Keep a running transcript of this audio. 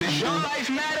lives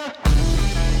matter?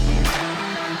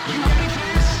 You ready for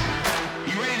this?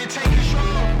 You ready to take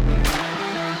control?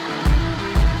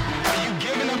 Are you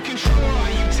giving up control or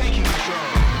are you taking control?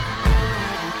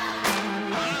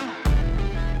 Huh?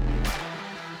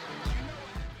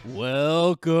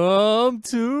 Welcome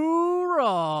to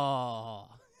Raw.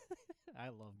 I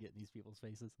love getting these people's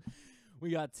faces. We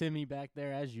got Timmy back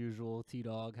there as usual.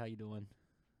 T-Dog, how you doing?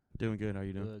 Doing good. How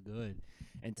you doing? Good, good.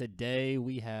 And today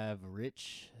we have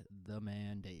Rich the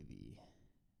Man Davey. I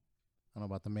don't know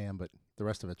about the man, but the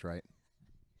rest of it's right.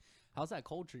 How's that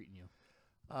cold treating you?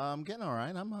 I'm getting all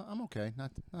right. I'm okay.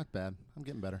 Not bad. I'm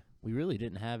getting better. We really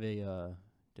didn't have a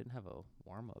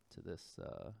warm up to this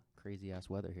crazy ass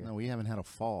weather here. No, we haven't had a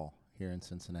fall here in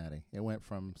Cincinnati. It went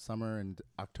from summer and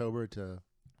October to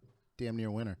damn near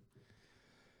winter.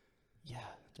 Yeah,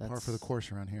 Par for the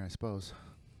course around here, I suppose.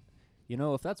 You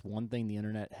know, if that's one thing the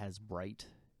internet has bright,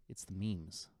 it's the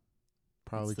memes.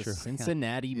 Probably It's true. the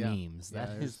Cincinnati Yeah. memes. Yeah,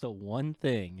 That is there's- the one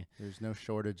thing. There's no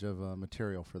shortage of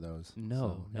material for those. No,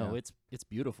 So, no, yeah. it's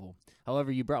beautiful.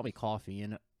 However, you brought me coffee,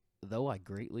 and though I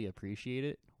greatly appreciate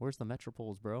it, where's the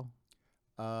Metropoles, bro?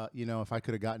 If I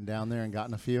could have gotten down there and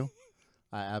gotten a few,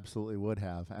 I absolutely would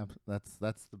have. That's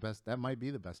the best. That might be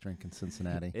the best drink in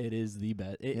Cincinnati. It is the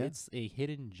best. Yeah. It's a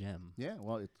hidden gem. Yeah,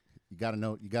 well, you got to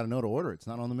know. You got to know to order. It's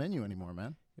not on the menu anymore,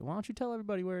 man. Why don't you tell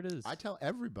everybody where it is? I tell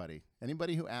everybody,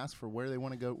 anybody who asks for where they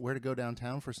want to go, where to go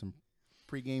downtown for some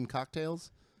pregame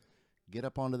cocktails, get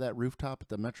up onto that rooftop at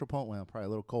the Metropole. Well, probably a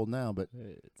little cold now, but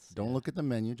don't look at the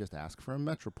menu. Just ask for a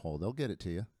Metropole. They'll get it to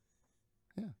you.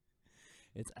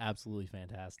 It's absolutely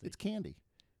fantastic. It's candy.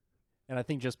 And I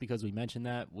think just because we mentioned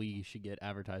that, we should get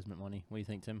advertisement money. What do you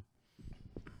think, Tim?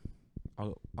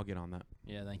 I'll get on that.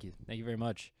 Yeah, thank you. Thank you very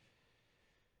much.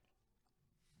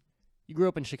 You grew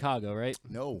up in Chicago, right?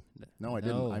 No, I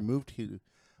didn't. No. I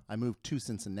moved to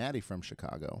Cincinnati from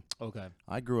Chicago. Okay.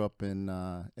 I grew up in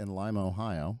Lima,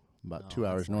 Ohio, about Oh, 2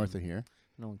 hours that's north lame. of here.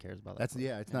 No one cares about that. That's place.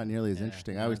 it's not nearly as Yeah,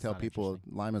 interesting. no, I always it's tell not people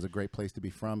interesting. Lima's a great place to be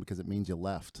from because it means you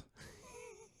left.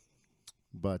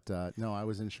 But no, I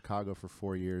was in Chicago for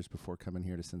 4 years before coming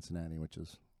here to Cincinnati, which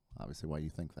is obviously why you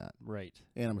think that. Right.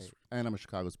 And Right. I'm a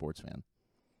Chicago sports fan.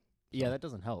 Yeah, that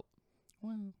doesn't help.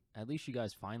 Well, At least you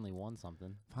guys finally won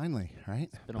something. finally, right?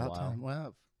 been a while. Time.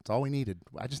 Well, it's all we needed.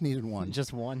 I just needed one.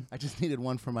 Just one. I just needed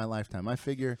one for my lifetime. I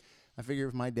figure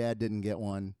if my dad didn't get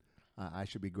one, I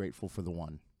should be grateful for the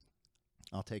one.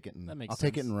 I'll take it and That makes I'll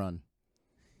take it sense. and run.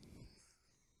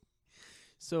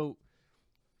 So,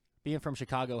 being from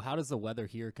Chicago, how does the weather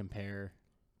here compare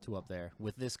to up there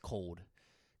with this cold?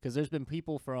 Because there's been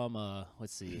people from,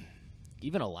 let's see,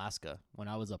 even Alaska, when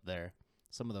I was up there,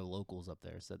 some of the locals up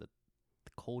there said that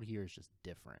the cold here is just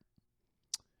different.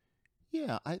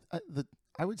 Yeah, I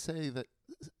would say that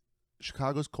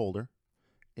Chicago's colder,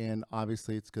 and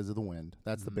obviously it's because of the wind.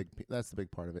 That's the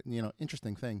big part of it. And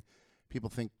interesting thing, people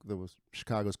think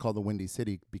Chicago's called the Windy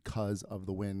City because of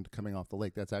the wind coming off the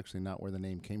lake. That's actually not where the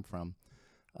name came from.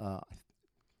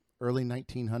 Early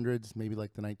 1900s, maybe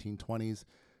like the 1920s,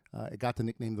 it got the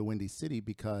nickname the Windy City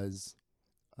because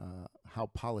how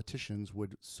politicians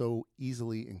would so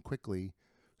easily and quickly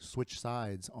switch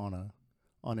sides on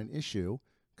an issue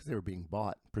because they were being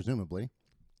bought, presumably,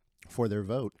 for their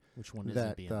vote. Which one isn't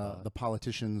That being bought? the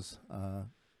politicians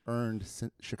earned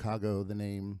Chicago the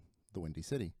name the Windy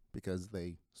City because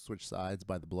they switched sides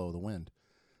by the blow of the wind.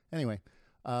 Anyway,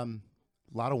 a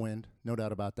lot of wind, no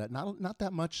doubt about that. Not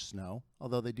that much snow,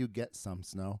 although they do get some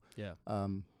snow. Yeah.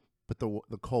 But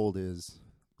the cold is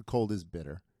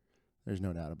bitter. There's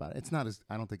no doubt about it. It's not as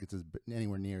I don't think it's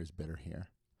anywhere near as bitter here.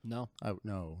 No?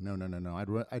 No.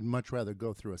 I'd much rather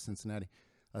go through a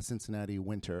Cincinnati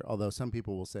winter. Although some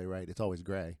people will say, right, it's always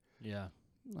gray. Yeah.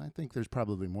 I think there's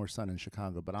probably more sun in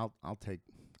Chicago, but I'll take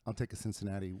a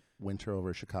Cincinnati winter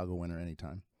over a Chicago winter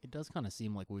anytime. It does kind of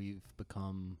seem like we've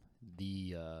become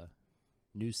the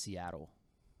new Seattle,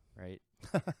 right?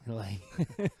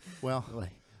 Well,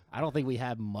 I don't think we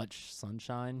had much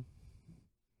sunshine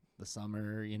the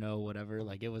summer, whatever.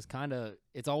 Like,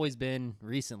 it's always been,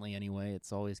 recently anyway,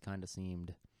 it's always kind of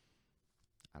seemed,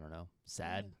 I don't know,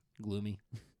 sad, gloomy.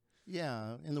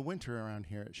 yeah, in the winter around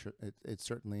here, it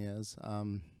certainly is.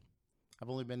 I've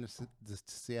only been to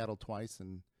Seattle twice,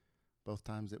 and both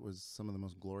times it was some of the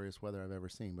most glorious weather I've ever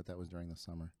seen, but that was during the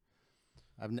summer.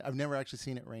 I've never actually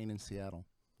seen it rain in Seattle,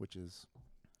 which is,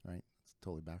 right, it's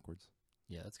totally backwards.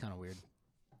 Yeah, that's kind of weird.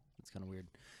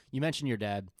 You mentioned your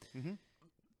dad. Mm-hmm.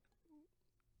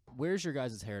 Where's your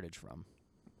guys' heritage from?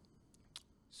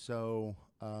 So,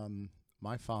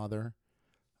 my father,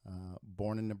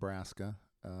 born in Nebraska,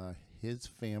 his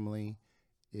family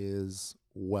is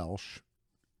Welsh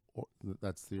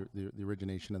that's the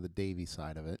origination of the Davy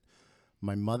side of it.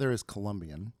 My mother is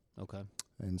Colombian, Okay.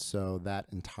 and so that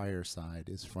entire side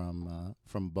is from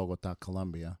Bogota,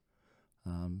 Colombia.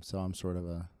 So I'm sort of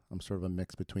a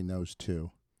mix between those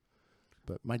two.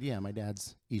 But my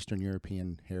dad's Eastern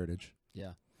European heritage.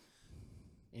 Yeah.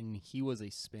 And he was a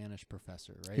Spanish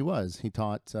professor, right? He was. He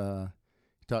taught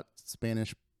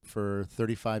Spanish for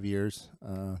 35 years,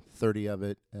 30 of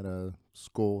it at a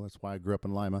school. That's why I grew up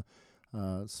in Lima,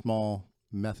 small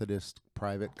Methodist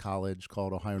private college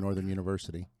called Ohio Northern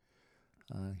University.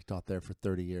 He taught there for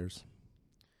 30 years.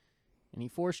 And he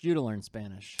forced you to learn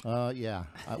Spanish. Yeah.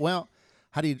 Well,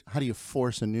 how do you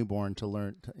force a newborn to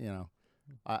learn?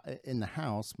 In the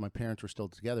house, my parents were still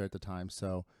together at the time,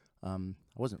 so I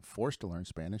wasn't forced to learn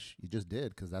Spanish. You just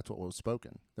did because that's what was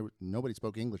spoken. Nobody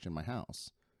spoke English in my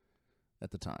house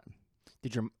at the time.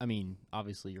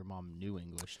 Obviously your mom knew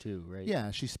English too, right?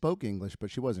 Yeah, she spoke English,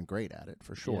 but she wasn't great at it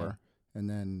for sure. And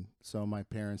then, so my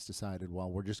parents decided, well,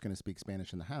 we're just going to speak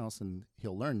Spanish in the house, and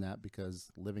he'll learn that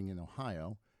because living in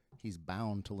Ohio, he's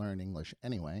bound to learn English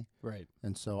anyway. Right.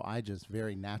 And so I just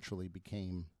very naturally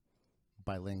became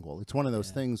bilingual. It's one of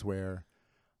those things where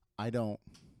I don't,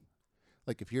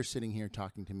 like if you're sitting here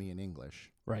talking to me in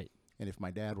English, Right. and if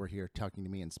my dad were here talking to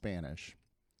me in Spanish,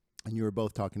 and you were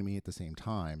both talking to me at the same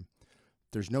time,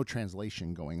 there's no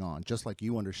translation going on. Just like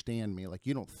you understand me, like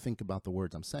you don't think about the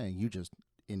words I'm saying, you just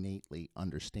innately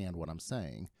understand what I'm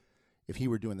saying. If he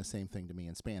were doing the same thing to me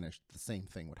in Spanish, the same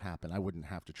thing would happen. I wouldn't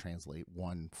have to translate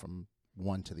one from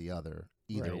one to the other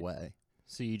either Right. way.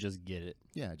 So you just get it.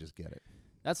 Yeah, I just get it.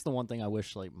 That's the one thing I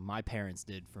wish like my parents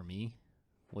did for me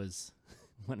was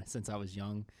since I was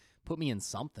young, put me in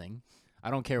something. I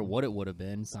don't care what it would have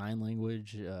been, sign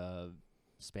language,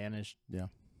 Spanish, Yeah.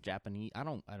 Japanese. I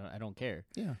don't care.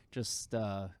 Yeah. Just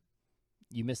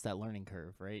you missed that learning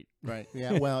curve, right? Right.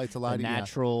 Yeah. Well, it's a lot The yeah.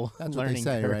 natural That's what they learning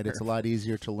say, curve. right? It's a lot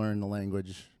easier to learn the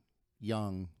language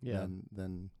young Yeah.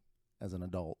 than as an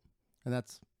adult, and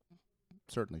that's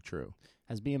certainly true.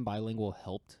 Has being bilingual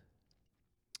helped?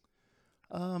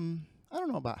 I don't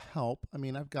know about help. I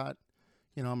mean, I've got,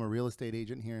 I'm a real estate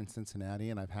agent here in Cincinnati,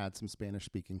 and I've had some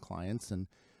Spanish-speaking clients, and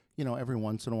every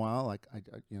once in a while, like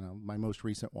my most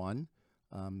recent one,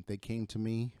 they came to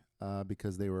me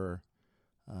because they were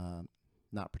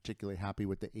not particularly happy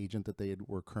with the agent that they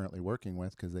were currently working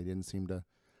with because they didn't seem to.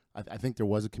 I think there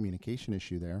was a communication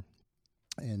issue there,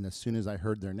 and as soon as I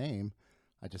heard their name,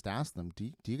 I just asked them,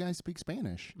 "Do you guys speak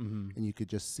Spanish?" Mm-hmm. And you could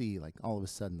just see, like, all of a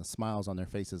sudden, the smiles on their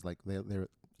faces, like they're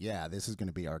yeah, this is going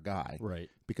to be our guy, Right.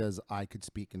 because I could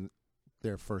speak in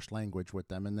their first language with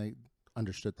them, and they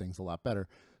understood things a lot better.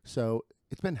 So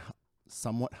it's been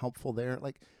somewhat helpful there,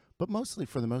 but mostly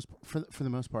for the most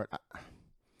part, I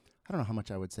don't know how much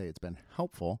I would say it's been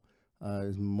helpful,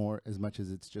 as much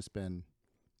as it's just been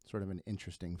sort of an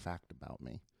interesting fact about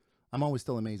me. I'm always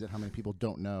still amazed at how many people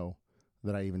don't know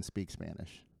that I even speak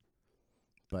Spanish.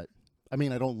 But I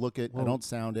mean, I don't look it, I don't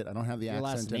sound it, I don't have the Your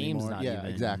accent last name's anymore. not Yeah,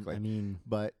 even, exactly. I mean,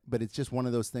 But it's just one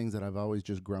of those things that I've always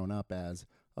just grown up as.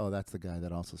 Oh, that's the guy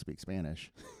that also speaks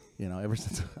Spanish. Ever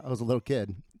since I was a little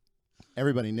kid,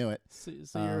 everybody knew it. so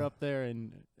you're up there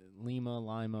in Lima,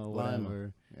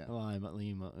 whatever, Yeah.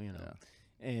 Lima, Yeah.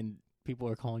 and people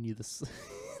are calling you the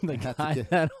That's a guy kid.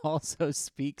 that also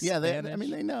speaks Yeah, Spanish.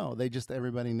 they know.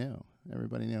 Everybody knew.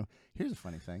 Everybody knew. Here's a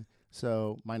funny thing.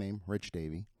 So my name, Rich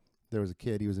Davey. There was a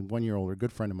kid. He was 1 year older,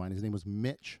 good friend of mine. His name was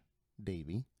Mitch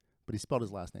Davey, but he spelled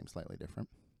his last name slightly different.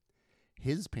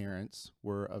 His parents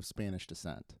were of Spanish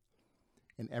descent,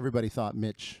 and everybody thought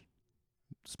Mitch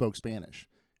spoke Spanish.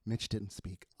 Mitch didn't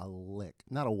speak a lick,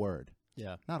 not a word,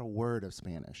 Yeah. not a word of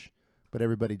Spanish. But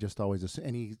everybody just always assumed,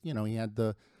 and he had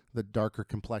the darker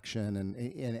complexion, and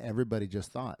everybody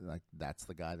just thought like that's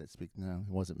the guy that speaks. No,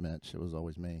 it wasn't Mitch. It was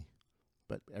always me.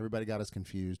 But everybody got us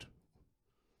confused.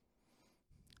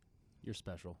 You're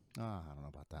special. I don't know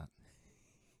about that.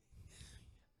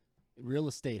 Real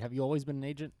estate. Have you always been an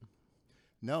agent?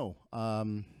 No.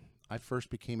 I first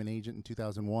became an agent in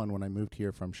 2001 when I moved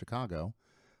here from Chicago.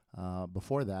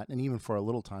 Before that, and even for a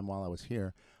little time while I was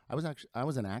here, I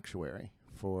was an actuary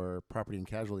for property and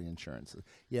casualty insurance.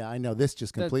 Yeah, I know this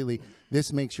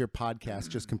this makes your podcast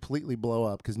just completely blow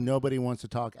up because nobody wants to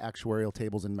talk actuarial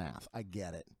tables and math. I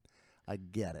get it.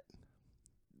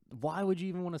 Why would you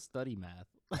even want to study math?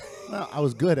 Well, I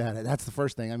was good at it. That's the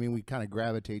first thing. I mean, we kind of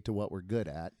gravitate to what we're good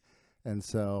at. And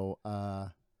so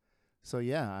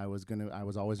yeah, I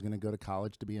was always gonna go to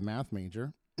college to be a math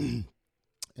major. And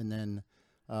then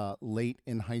late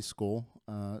in high school,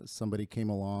 somebody came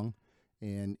along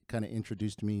and kind of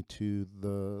introduced me to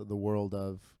the world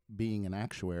of being an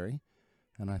actuary.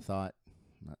 And I thought,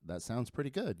 that sounds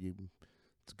pretty good.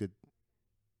 It's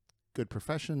a good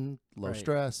profession, low Right.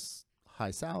 stress,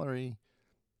 high salary.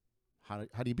 How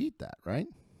do you beat that, right?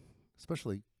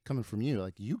 Especially coming from you,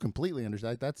 like you completely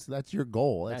understand. That's your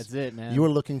goal. That's it, man. You are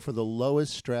looking for the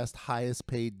lowest stressed, highest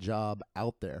paid job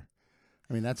out there.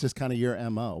 I mean, that's just kind of your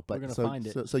MO. But gonna so, find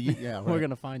it. So you, yeah, We're right.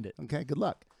 gonna find it. Okay, good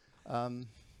luck.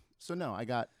 So no,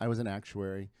 I was an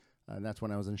actuary, and that's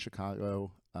when I was in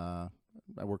Chicago. I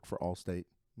worked for Allstate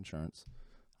Insurance.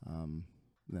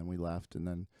 Then we left, and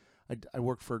then I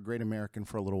worked for Great American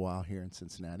for a little while here in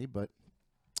Cincinnati. But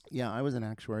yeah, I was an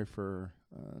actuary for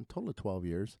a total of 12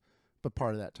 years. But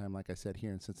part of that time, like I said,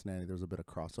 here in Cincinnati, there was a bit of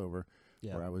crossover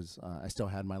Yeah. where I still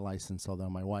had my license, although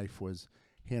my wife was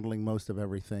handling most of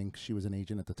everything. She was an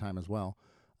agent at the time as well.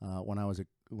 When I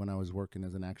was working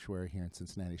as an actuary here in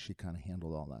Cincinnati, she kind of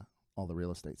handled all the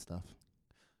real estate stuff.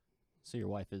 So your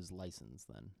wife is licensed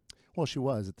then? Well, she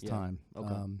was at the Yeah. time.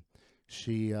 Okay.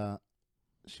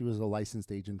 She was a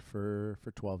licensed agent for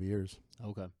 12 years.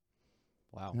 Okay.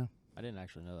 Wow. Yeah. I didn't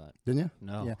actually know that. Didn't you?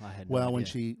 No, Yeah. I had no Well,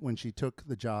 idea. when she took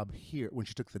the job here, when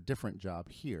she took the different job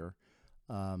here,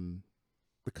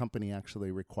 the company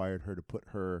actually required her to put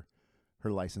her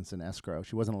license in escrow.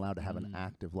 She wasn't allowed to have an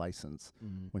active license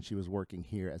Mhm. when she was working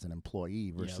here as an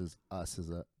employee versus us as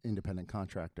an independent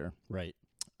contractor. Right.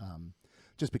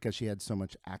 Just because she had so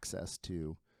much access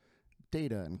to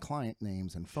data and client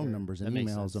names and phone Sure. numbers and That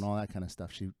makes emails sense. and all that kind of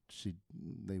stuff,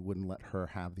 they wouldn't let her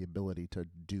have the ability to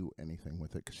do anything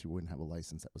with it because she wouldn't have a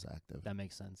license that was active. That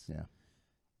makes sense. Yeah.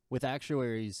 With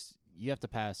actuaries, you have to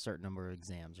pass a certain number of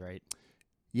exams, right?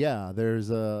 Yeah, there's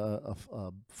a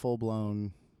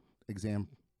full-blown exam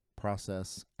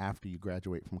process after you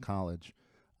graduate from college,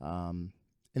 and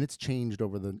it's changed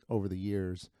over the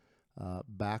years.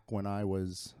 Back when I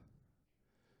was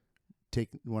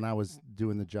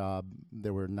doing the job,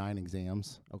 there were 9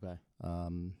 exams. Okay.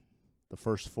 The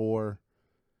first 4,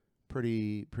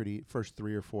 first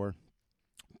 3 or 4,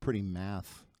 pretty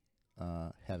math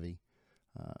heavy,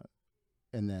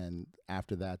 and then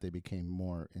after that they became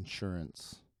more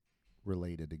insurance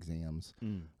related exams.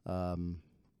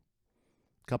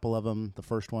 Couple of them, the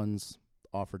first ones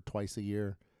offered twice a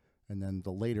year, and then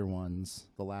the later ones,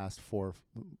 the last 5,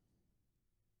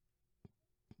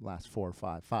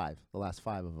 the last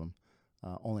 5 of them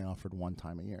only offered one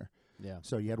time a year. Yeah.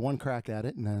 So you had one crack at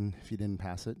it, and then if you didn't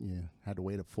pass it, you had to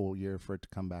wait a full year for it to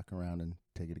come back around and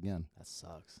take it again. That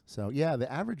sucks. So yeah, the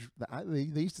average,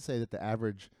 they used to say that the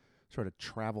average sort of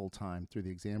travel time through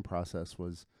the exam process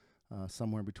was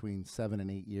somewhere between 7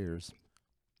 and 8 years.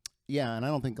 Yeah, and I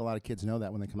don't think a lot of kids know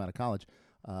that when they come out of college.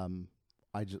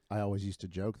 I always used to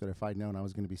joke that if I'd known I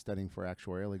was going to be studying for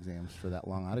actuarial exams for that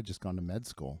long, I'd have just gone to med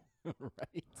school.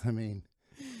 Right. I mean,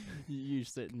 You're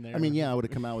sitting there. yeah, I would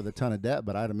have come out with a ton of debt,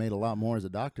 but I'd have made a lot more as a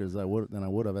doctor than I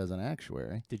would have as an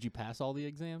actuary. Did you pass all the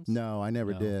exams? No, I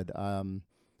never No. did.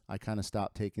 I kind of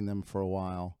stopped taking them for a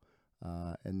while,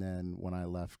 and then when I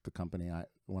left the company,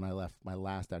 when I left my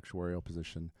last actuarial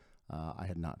position, I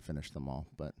had not finished them all.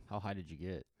 But How high did you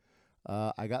get?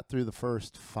 I got through the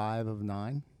first 5 of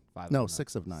 9. 5 No, of 9.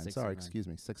 6 of 9. 6 Sorry, of 9. excuse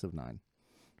me, 6 of 9.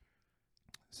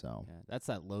 So Yeah, that's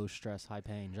that low stress, high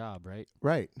paying job, right?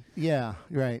 right, yeah,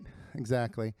 right,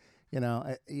 exactly.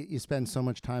 You spend so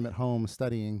much time at home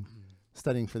studying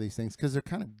for these things because they're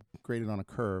kind of graded on a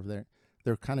curve.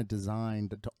 They're kind of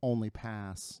designed to only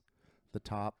pass the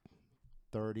top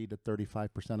 30 to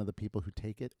 35% of the people who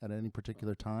take it at any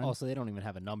particular time. Oh, so they don't even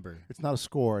have a number. It's not a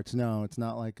score. It's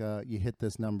not like you hit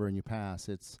this number and you pass.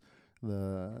 It's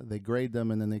they grade them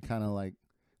and then they kind of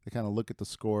look at the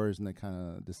scores and they kind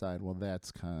of decide, well,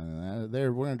 that's kind of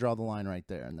there. We're gonna draw the line right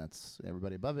there, and that's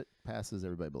everybody above it passes,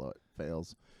 everybody below it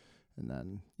fails, and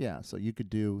then so you could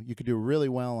do really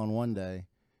well on one day,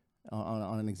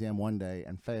 on an exam one day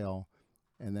and fail,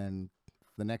 and then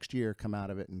the next year come out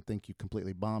of it and think you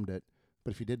completely bombed it.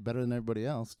 But if you did better than everybody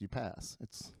else, you pass.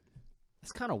 It's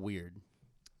kind of weird.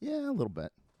 a little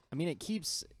bit. I mean,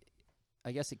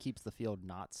 I guess it keeps the field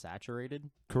not saturated.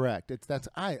 Correct.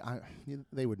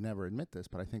 They would never admit this,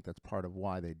 but I think that's part of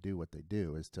why they do what they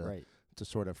do is to Right. to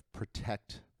sort of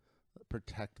protect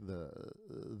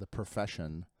the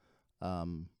profession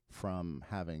from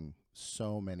having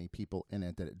so many people in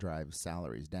it that it drives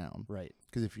salaries down. Right.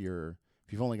 Because if you've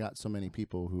only got so many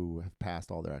people who have passed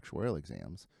all their actuarial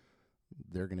exams,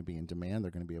 they're going to be in demand.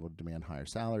 They're going to be able to demand higher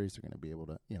salaries. They're going to be able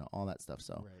to, all that stuff.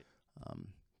 So Right.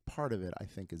 part of it, I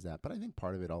think, is that. But I think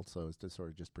part of it also is to sort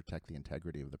of just protect the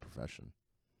integrity of the profession.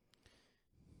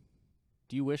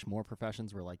 Do you wish more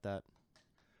professions were like that?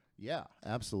 Yeah,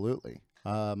 absolutely.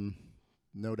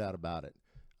 No doubt about it.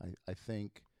 I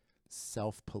think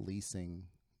self-policing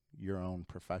your own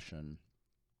profession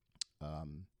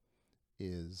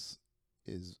is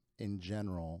in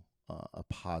general a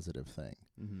positive thing,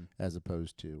 Mm-hmm. as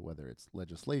opposed to whether it's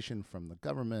legislation from the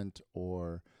government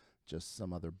or just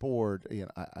some other board.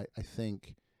 I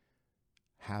think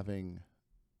having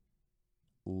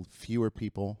fewer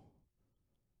people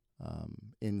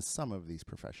in some of these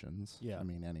professions, Yeah. I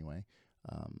mean, anyway,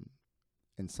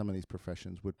 in some of these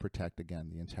professions would protect, again,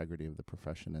 the integrity of the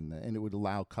profession, and it would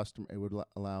allow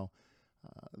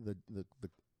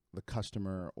the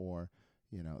customer, or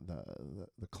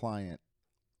the client,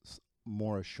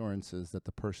 more assurances that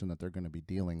the person that they're going to be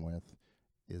dealing with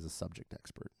is a subject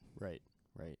expert. Right.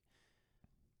 Right.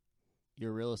 You're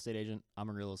a real estate agent. I'm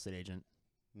a real estate agent.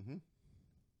 Mm-hmm.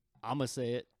 I'm gonna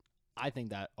say it. I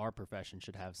think that our profession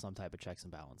should have some type of checks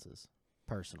and balances.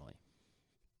 Personally.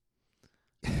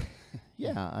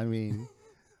 Yeah, I mean,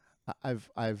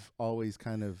 I've always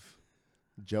kind of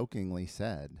jokingly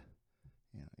said,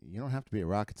 you don't have to be a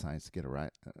rocket scientist to get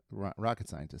rocket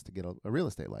scientist to get a real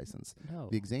estate license. No.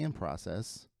 The exams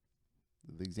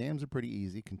are pretty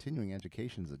easy. Continuing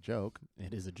education's a joke.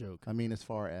 It is a joke. I mean, as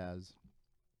far as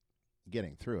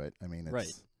getting through it, I mean,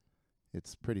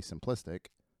 it's pretty simplistic.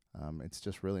 It's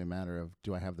just really a matter of,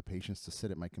 do I have the patience to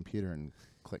sit at my computer and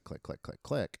click, click, click, click,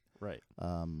 click? Right.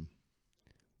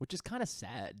 Which is kind of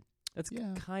sad. That's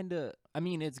Yeah. kind of, I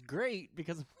mean, it's great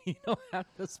because we don't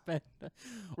have to spend all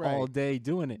Right. day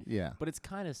doing it. Yeah. But it's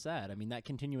kind of sad. I mean, that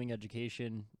continuing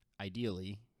education,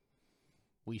 ideally,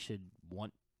 we should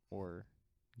want or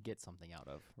get something out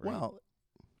of. Right? Well,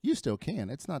 you still can.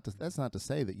 That's not to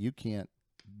say that you can't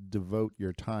devote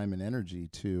your time and energy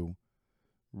to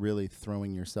really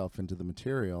throwing yourself into the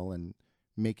material and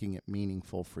making it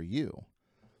meaningful for you.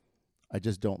 I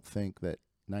just don't think that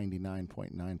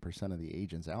 99.9% of the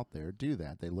agents out there do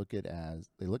that. They look at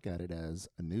it as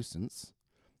a nuisance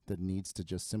that needs to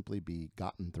just simply be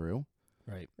gotten through.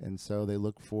 Right. And so they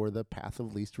look for the path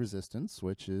of least resistance,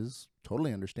 which is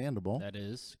totally understandable. That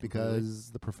is. Completely.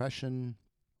 Because the profession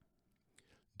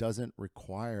doesn't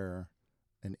require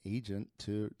an agent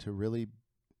to really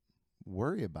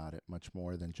worry about it much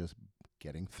more than just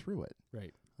getting through it.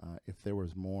 Right. If there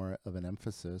was more of an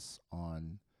emphasis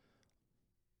on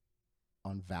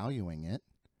valuing it,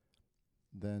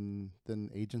 then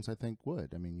agents, I think,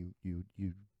 would. I mean, you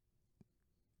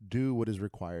do what is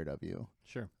required of you.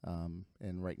 Sure.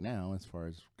 And right now, as far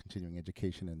as continuing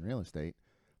education in real estate,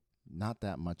 not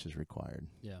that much is required.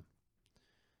 Yeah.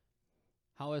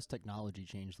 How has technology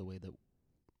changed the way that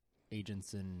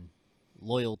agents and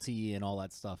loyalty and all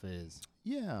that stuff is?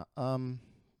 Yeah.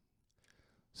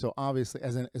 So obviously,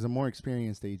 as a more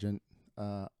experienced agent,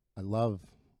 I love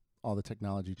all the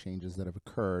technology changes that have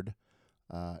occurred.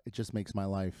 It just makes my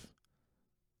life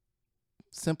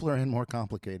simpler and more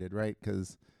complicated, right?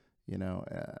 Because,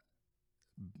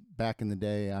 back in the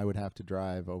day, I would have to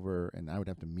drive over and I would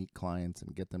have to meet clients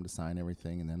and get them to sign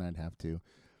everything, and then I'd have to,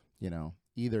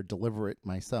 either deliver it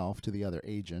myself to the other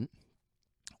agent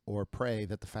or pray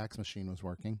that the fax machine was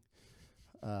working.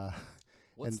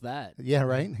 What's that? Yeah,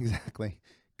 right? Exactly.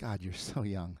 God, you're so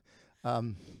young.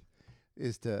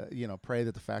 Is to, pray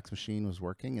that the fax machine was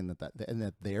working and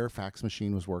that their fax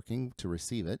machine was working to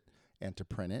receive it and to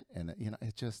print it. And,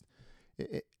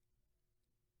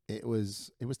 it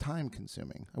was time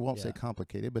consuming. I won't say Yeah.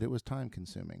 complicated, but it was time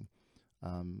consuming.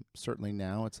 Certainly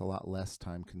now it's a lot less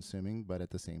time consuming, but at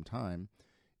the same time,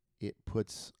 it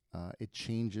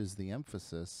changes the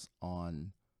emphasis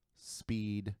on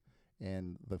speed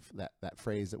and that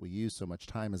phrase that we use so much,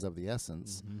 time is of the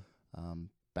essence. Mm-hmm.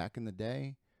 Back in the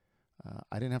day,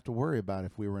 I didn't have to worry about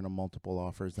if we were in a multiple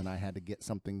offers and I had to get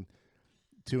something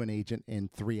to an agent in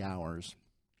 3 hours,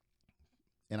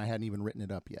 and I hadn't even written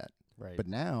it up yet. Right. But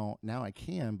now I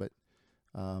can, but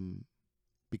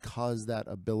because that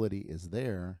ability is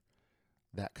there,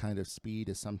 that kind of speed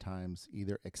is sometimes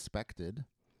either expected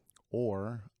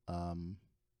or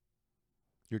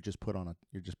you're just put on a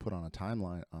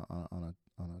timeline on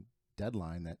a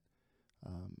deadline that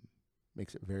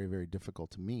makes it very, very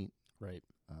difficult to meet. Right.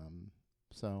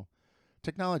 So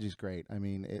technology is great. I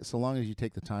mean, so long as you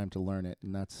take the time to learn it,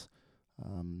 and that's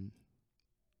a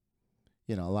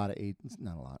lot of agents,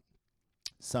 not a lot.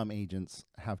 Some agents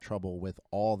have trouble with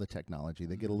all the technology.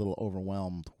 They get a little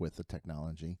overwhelmed with the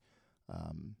technology.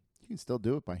 You can still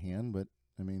do it by hand, but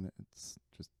I mean,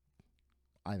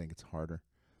 I think it's harder.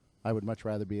 I would much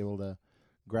rather be able to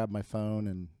grab my phone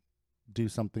and do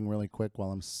something really quick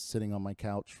while I'm sitting on my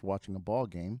couch watching a ball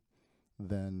game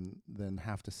than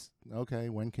have to, okay,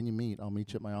 when can you meet? I'll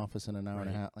meet you at my office in an hour and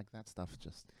a Right. half. Like, that stuff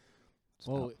just.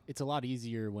 Well, it's a lot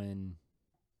easier when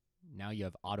now you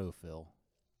have autofill.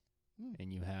 Hmm.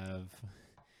 And you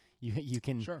You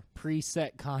can Sure.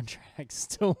 preset contracts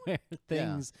to where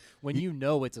things when you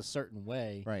know it's a certain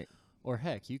way. Right. Or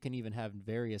heck, you can even have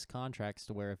various contracts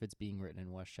to where if it's being written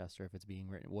in Westchester, if it's being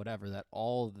written whatever, that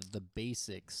all the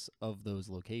basics of those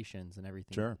locations and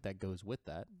everything Sure. that goes with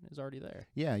that is already there.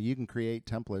 Yeah, you can create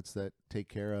templates that take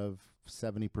care of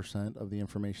 70% of the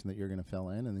information that you're going to fill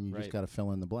in, and then you just Right. got to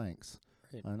fill in the blanks.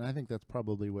 Right. And I think that's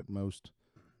probably what most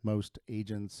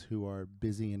agents who are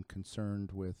busy and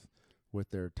concerned with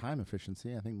their time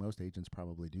efficiency, I think most agents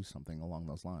probably do something along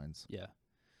those lines. Yeah.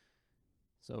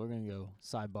 So we're gonna go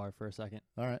sidebar for a second.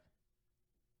 All right.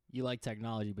 You like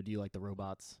technology, but do you like the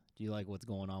robots? Do you like what's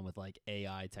going on with like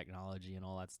AI technology and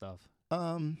all that stuff?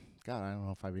 God, I don't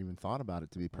know if I've even thought about it,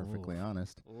 to be perfectly Oof.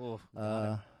 honest. Oh,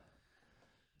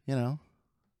 You know,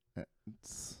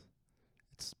 it's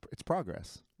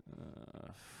progress. It's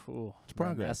That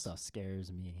progress. stuff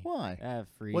scares me. Why? That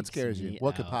freaks What scares you? me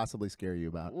What could out. possibly scare you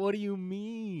about? What do you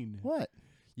mean? What?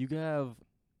 You could have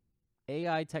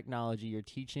AI technology. You're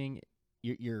teaching.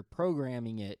 You're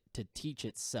programming it to teach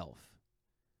itself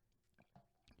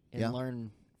and Yeah.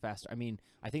 learn faster. I mean,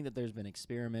 I think that there's been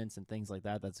experiments and things like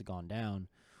that that's gone down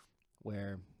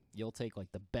where you'll take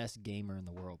like the best gamer in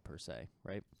the world per se,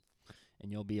 right?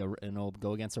 And you'll be and it'll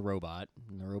go against a robot,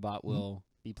 and the robot will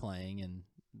be playing, and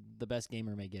the best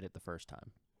gamer may get it the first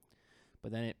time.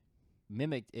 But then it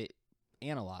mimicked, it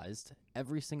analyzed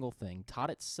every single thing,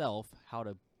 taught itself how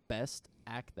to best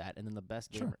act that, and then the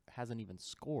best Sure. gamer hasn't even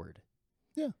scored.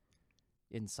 Yeah.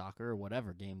 In soccer or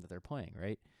whatever game that they're playing,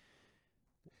 right?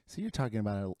 So you're talking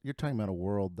about a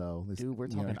world though. Dude, we're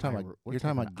you know, talking you're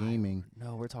talking about gaming.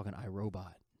 No, we're talking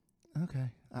iRobot. Okay.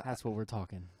 That's what we're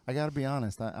talking. I got to be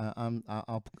honest.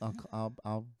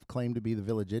 I'll claim to be the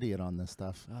village idiot on this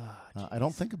stuff. I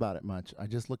don't think about it much. I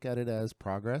just look at it as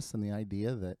progress and the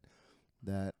idea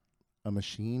that a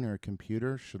machine or a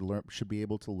computer should be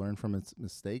able to learn from its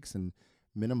mistakes and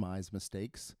minimize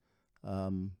mistakes.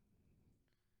 I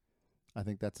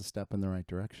think that's a step in the right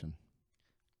direction.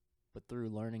 But through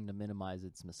learning to minimize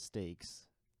its mistakes,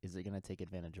 is it going to take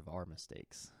advantage of our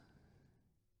mistakes?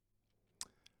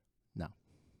 No.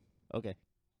 Okay.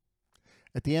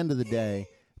 At the end of the day,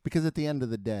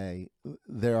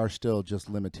 there are still just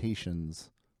limitations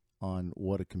on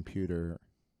what a computer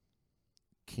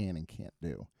can and can't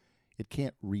do. It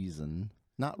can't reason,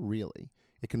 not really.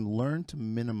 It can learn to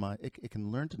minimize. It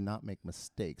can learn to not make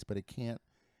mistakes, but it can't.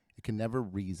 It can never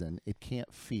reason. It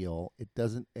can't feel. It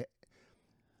doesn't.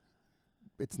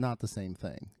 It's not the same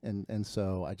thing. And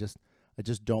so I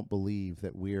just don't believe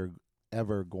that we're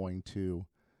ever going to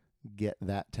get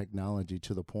that technology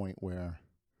to the point where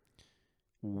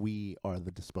we are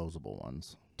the disposable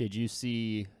ones. Did you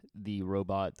see the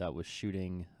robot that was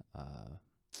shooting?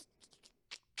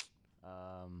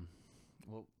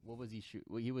 What was he shoot?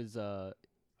 Well, he was.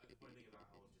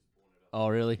 Oh,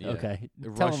 really? Yeah. Okay.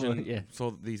 The Tell 'em Russian, what- yeah.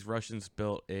 So these Russians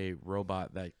built a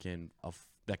robot that can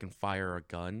fire a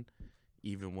gun,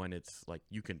 even when it's like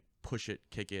you can push it,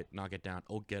 kick it, knock it down,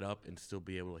 get up, and still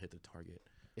be able to hit the target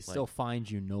It like- still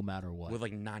finds you no matter what. with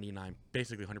like 99,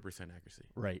 basically 100% accuracy.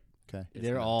 Right. Okay. It's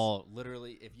They're nuts. all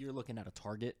literally. If you're looking at a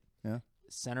target, Yeah.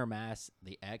 center mass,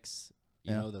 the X,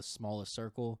 you Yeah. know, the smallest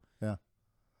circle. Yeah.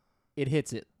 It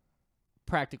hits it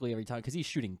practically every time because he's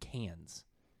shooting cans.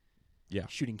 Yeah.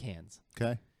 Shooting cans.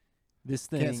 Okay. This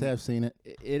thing. Can't say I've seen it.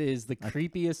 It is the I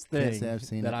creepiest can't thing say I've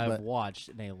seen that it, I've but watched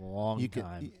in a long You could.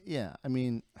 time. Yeah. I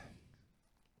mean,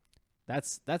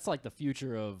 That's like the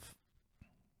future of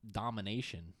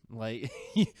domination. Like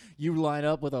you line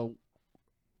up with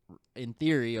in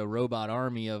theory, a robot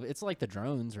army of. It's like the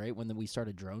drones, right? When we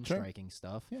started drone Sure. striking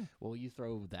stuff. Yeah. Well, you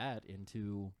throw that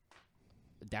into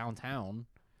downtown.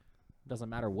 Doesn't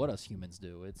matter what us humans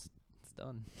do. It's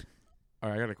done. All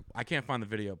right, I can't find the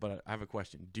video, but I have a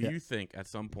question. Do Yeah. you think at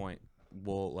some point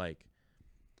we'll like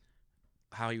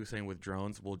how you were saying with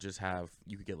drones, we'll just have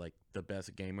you could get like the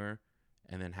best gamer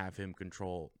and then have him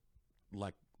control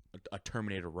like a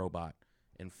Terminator robot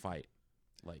and fight,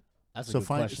 like, That's a so good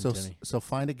find question, Jimmy. so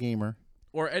find a gamer,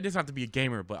 or it doesn't have to be a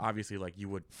gamer, but obviously like you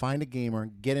would.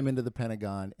 get him into the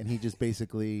Pentagon, and he just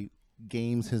basically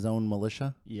games his own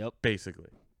militia. Yep. Basically,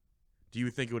 do you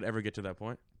think it would ever get to that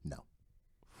point? No,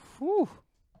 Whew.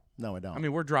 no, I don't. I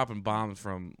mean, we're dropping bombs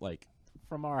from like,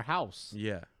 From our house.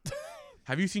 yeah.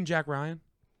 Have you seen Jack Ryan?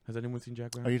 Has anyone seen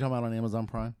Jack Ryan? Are you talking about on Amazon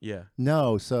Prime? Yeah.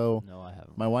 No. So No, I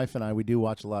haven't. my wife and I, we do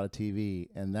watch a lot of TV,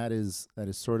 and that is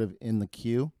sort of in the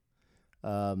queue.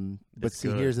 But It's see,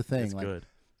 good. here's the thing: It's like, good.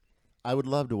 I would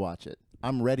love to watch it.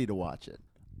 I'm ready to watch it.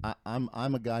 I'm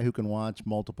a guy who can watch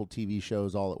multiple TV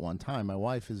shows all at one time. My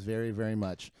wife is very, very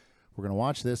much. We're gonna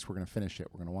watch this. We're gonna finish it.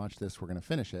 We're gonna watch this. We're gonna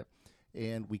finish it,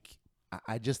 and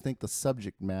I just think the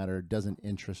subject matter doesn't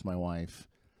interest my wife.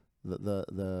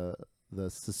 The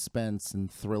suspense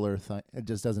and thriller thing, it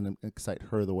just doesn't excite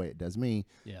her the way it does me.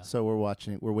 Yeah. So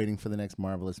we're waiting for the next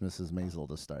Marvelous Mrs. Maisel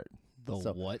to start. The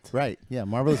So- what? Right. Yeah,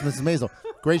 Marvelous Mrs. Maisel.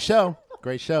 Great show.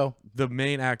 Great show. The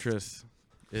main actress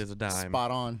is a dime.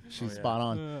 Spot on. She's yeah. spot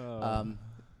on.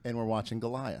 And we're watching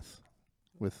Goliath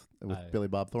with Billy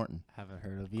Bob Thornton. Haven't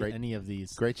heard of Great- any of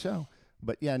these. Great show.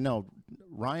 But yeah, no,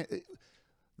 Ryan,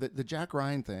 the Jack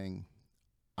Ryan thing,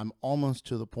 I'm almost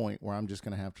to the point where I'm just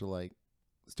going to have to like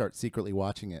start secretly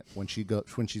watching it when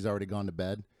she's already gone to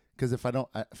bed. Because if I don't,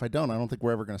 I don't think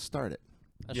we're ever going to start it.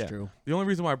 That's Yeah. true. The only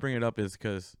reason why I bring it up is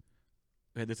because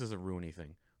this isn't ruin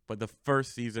anything. But the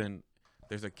first season,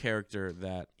 there's a character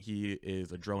that he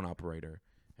is a drone operator,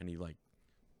 and he's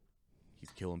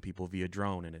killing people via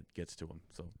drone, and it gets to him.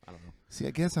 So I don't know. See,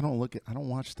 I guess I don't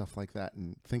watch stuff like that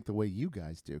and think the way you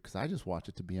guys do, because I just watch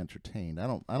it to be entertained. I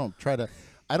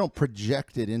don't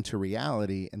project it into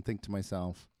reality and think to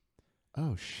myself,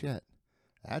 oh shit,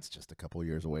 that's just a couple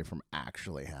years away from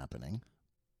actually happening.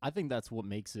 I think that's what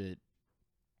makes it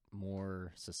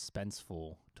more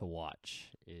suspenseful to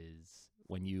watch is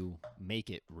when you make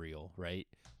it real, right?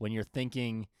 When you're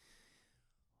thinking,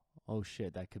 oh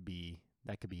shit, that could be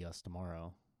us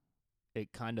tomorrow.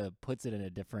 It kind of puts it in a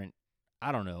different,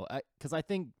 I don't know, because I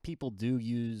think people do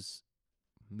use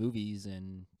movies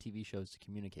and TV shows to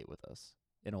communicate with us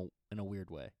in a weird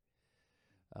way.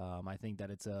 I think that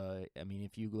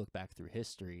if you look back through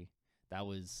history, that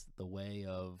was the way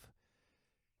of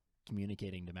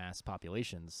communicating to mass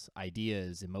populations,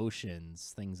 ideas,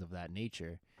 emotions, things of that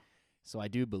nature. So I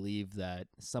do believe that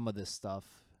some of this stuff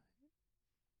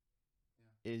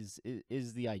is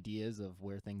the ideas of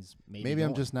where things Maybe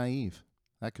I'm just naive.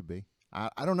 That could be.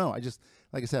 I don't know. I just,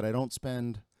 like I said, I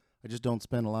just don't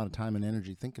spend a lot of time and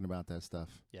energy thinking about that stuff.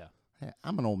 Yeah. Hey,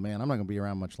 I'm an old man. I'm not going to be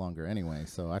around much longer anyway,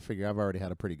 so I figure I've already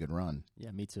had a pretty good run.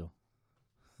 Yeah, me too.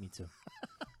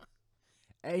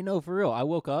 Hey, no, for real. I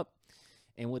woke up,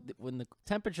 and when the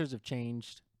temperatures have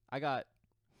changed, I got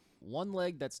one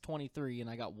leg that's 23, and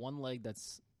I got one leg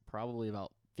that's probably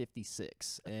about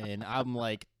 56. And I'm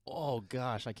like, oh,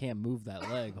 gosh, I can't move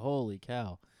that leg. Holy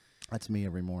cow. That's me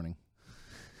every morning.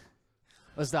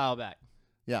 Let's dial back.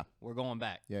 Yeah. We're going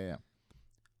back. Yeah.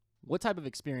 What type of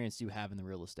experience do you have in the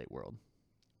real estate world?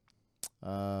 Boy,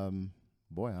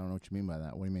 I don't know what you mean by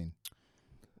that. What do you mean?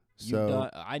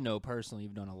 I know personally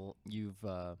you've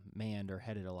manned or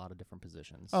headed a lot of different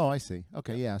positions. Oh, I see.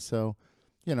 Okay, yeah. So,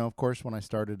 of course, when I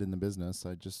started in the business,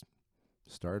 I just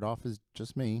started off as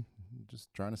just me,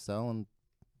 just trying to sell in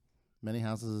many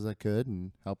houses as I could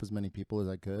and help as many people as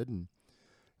I could. And,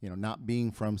 not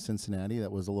being from Cincinnati,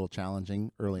 that was a little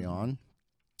challenging early on.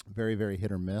 Very, very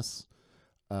hit or miss.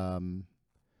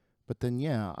 But then,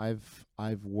 yeah,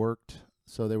 I've worked.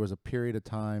 So there was a period of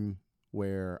time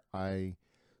where I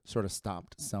sort of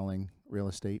stopped selling real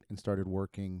estate and started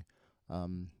working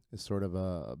as sort of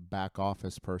a back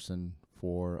office person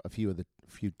for a few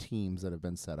teams that have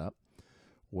been set up,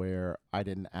 where I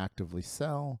didn't actively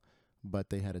sell, but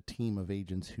they had a team of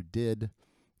agents who did,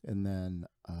 and then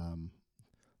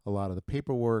a lot of the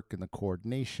paperwork and the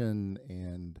coordination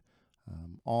and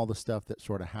all the stuff that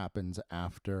sort of happens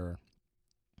after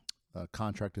a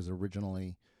contract is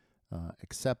originally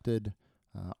accepted.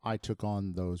 I took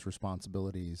on those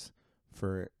responsibilities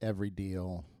for every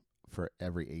deal for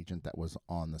every agent that was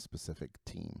on the specific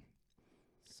team.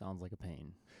 Sounds like a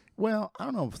pain. Well, I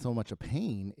don't know if so much a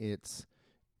pain.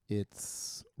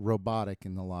 It's robotic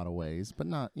in a lot of ways, but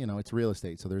not, it's real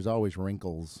estate. So there's always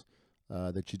wrinkles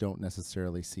that you don't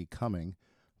necessarily see coming.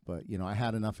 But, I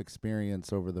had enough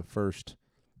experience over the first,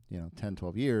 10,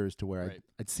 12 years to where Right.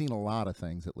 I'd seen a lot of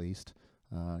things at least.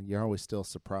 You're always still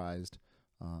surprised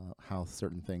how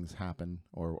certain things happen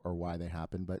or why they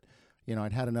happen. But,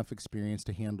 I'd had enough experience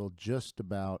to handle just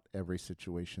about every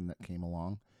situation that came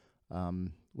along,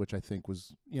 which I think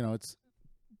was, it's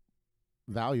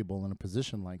valuable in a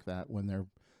position like that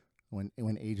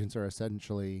when agents are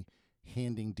essentially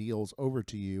handing deals over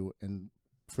to you, and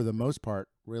for the most part,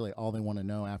 really all they want to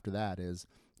know after that is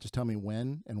just tell me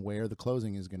when and where the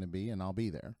closing is going to be, and I'll be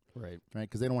there. Right. Right?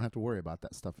 Because they don't have to worry about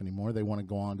that stuff anymore. They want to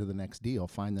go on to the next deal,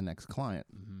 find the next client.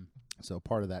 Mm-hmm. So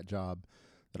part of that job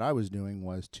that I was doing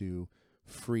was to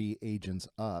free agents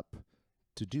up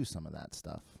to do some of that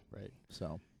stuff. Right.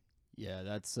 So Yeah,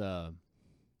 that's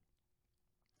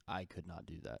I could not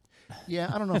do that.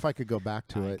 yeah, I don't know if I could go back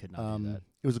to I it. could not do that.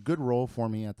 It was a good role for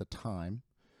me at the time,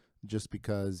 just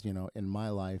because, in my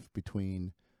life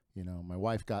between, my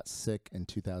wife got sick in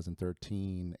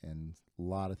 2013 and a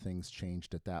lot of things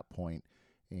changed at that point.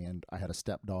 And I had a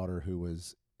stepdaughter who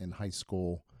was in high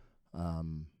school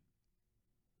And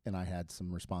I had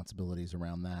some responsibilities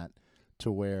around that,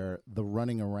 to where the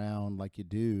running around like you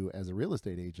do as a real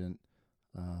estate agent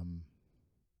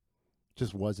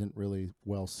just wasn't really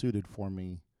well suited for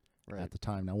me Right. at the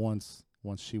time. Now, once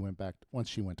she went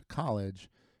to college,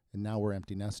 and now we're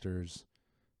empty nesters,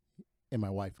 and my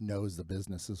wife knows the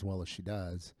business as well as she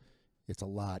does, it's a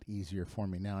lot easier for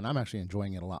me now, and I'm actually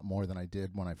enjoying it a lot more than I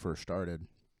did when I first started.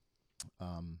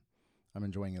 I'm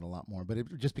enjoying it a lot more, but it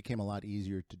just became a lot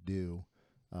easier to do,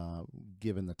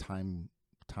 given the time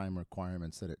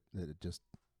requirements that it just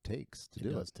takes to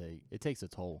do it. It takes a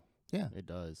toll. Yeah. It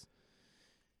does.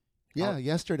 Yeah,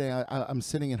 yesterday I'm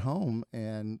sitting at home,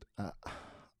 and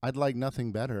I'd like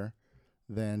nothing better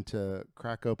than to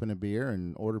crack open a beer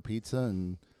and order pizza,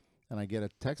 and I get a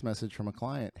text message from a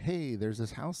client, "Hey, there's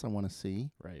this house I want to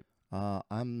see. Right.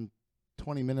 I'm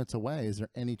 20 minutes away. Is there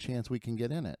any chance we can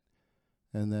get in it?"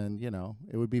 And then,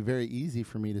 it would be very easy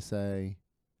for me to say,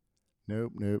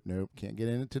 nope, can't get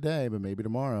in it today, but maybe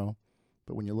tomorrow.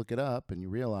 But when you look it up and you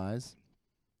realize,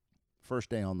 first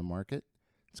day on the market,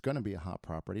 it's going to be a hot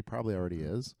property, probably already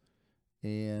is,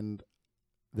 and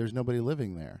there's nobody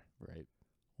living there. Right.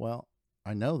 Well,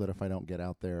 I know that if I don't get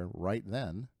out there right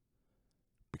then,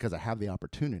 because I have the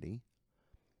opportunity,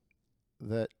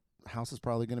 that house is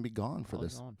probably going to be gone for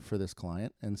this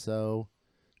client. And so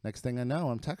next thing I know,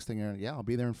 I'm texting her, "Yeah, I'll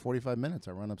be there in 45 minutes.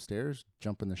 I run upstairs,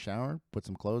 jump in the shower, put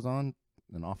some clothes on,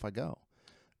 and off I go."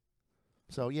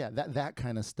 So yeah, that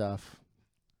kind of stuff,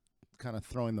 kind of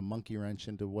throwing the monkey wrench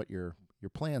into what your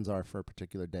plans are for a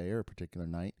particular day or a particular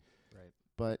night. Right.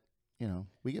 But,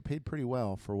 we get paid pretty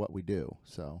well for what we do.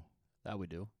 So That we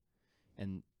do.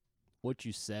 And what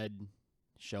you said,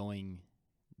 showing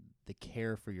the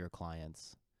care for your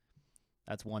clients,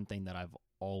 that's one thing that I've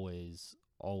always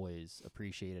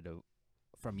appreciated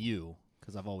from you,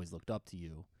 because I've always looked up to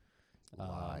you.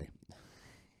 Lie.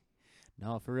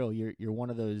 No, for real, you're one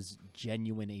of those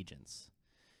genuine agents.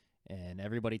 And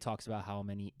everybody talks about how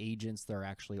many agents there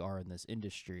actually are in this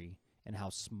industry, and how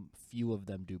few of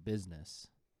them do business,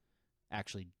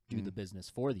 actually do the business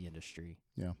for the industry.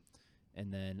 Yeah.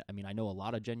 And then, I know a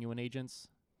lot of genuine agents,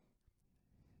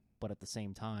 but at the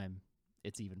same time,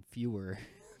 it's even fewer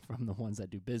from the ones that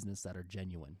do business that are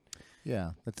genuine.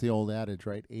 Yeah, that's the old adage,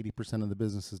 right? 80% of the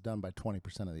business is done by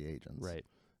 20% of the agents. Right.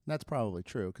 And that's probably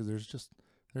true, because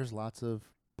there's lots of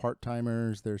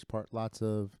part-timers, lots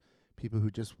of people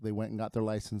who they went and got their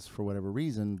license for whatever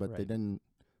reason, but Right.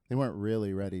 they weren't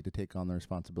really ready to take on the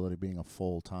responsibility of being a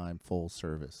full-time,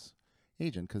 full-service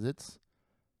agent, because it's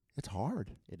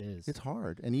hard. It is. It's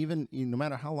hard. And even no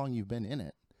matter how long you've been in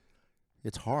it,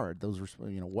 it's hard. Those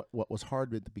what was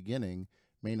hard at the beginning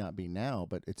may not be now,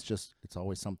 but it's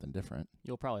always something different.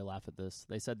 You'll probably laugh at this.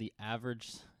 They said the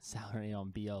average salary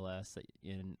on BLS,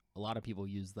 and a lot of people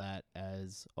use that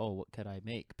as, what could I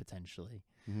make potentially,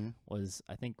 was,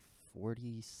 I think,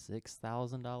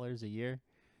 $46,000 a year.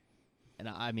 And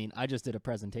I just did a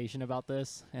presentation about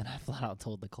this, and I flat out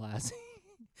told the class,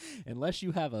 unless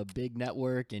you have a big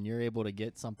network and you're able to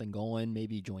get something going,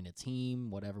 maybe join a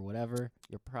team, whatever,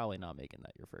 you're probably not making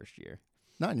that your first year.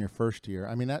 Not in your first year.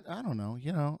 I don't know.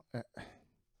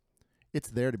 It's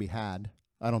there to be had.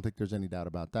 I don't think there's any doubt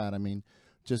about that.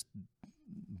 Just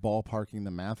ballparking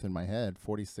the math in my head,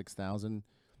 46,000.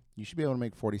 You should be able to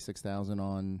make 46,000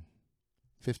 on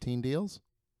 15 deals.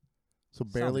 So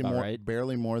barely about more, right.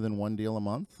 barely more than one deal a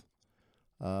month.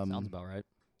 Sounds about right.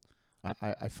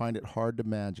 I find it hard to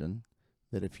imagine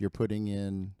that if you're putting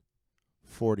in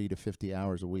 40 to 50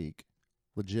 hours a week,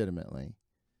 legitimately,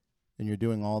 and you're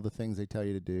doing all the things they tell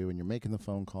you to do, and you're making the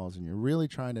phone calls, and you're really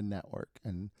trying to network,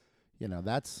 and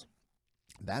that's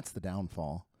the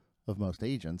downfall of most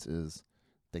agents, is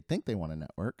they think they want to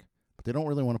network, but they don't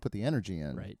really want to put the energy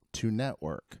in to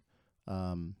network,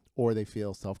 or they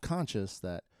feel self-conscious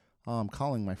that, I'm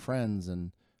calling my friends,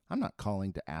 and I'm not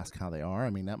calling to ask how they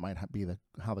are. That might be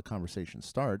how the conversation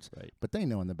starts, but they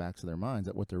know in the backs of their minds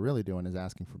that what they're really doing is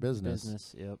asking for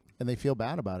business. Yep. And they feel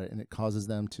bad about it, and it causes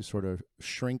them to sort of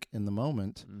shrink in the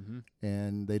moment,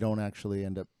 and they don't actually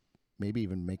end up maybe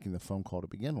even making the phone call to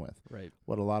begin with. Right.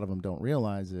 What a lot of them don't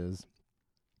realize is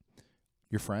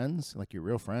your friends, like your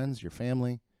real friends, your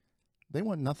family, they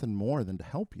want nothing more than to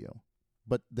help you.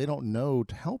 But they don't know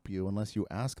to help you unless you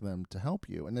ask them to help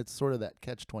you. And it's sort of that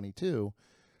catch-22.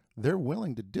 They're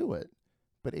willing to do it,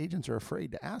 but agents are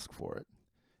afraid to ask for it.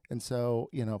 And so,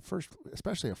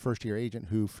 especially a first-year agent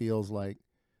who feels like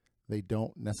they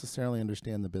don't necessarily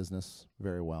understand the business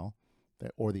very well,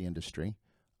 or the industry,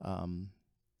 and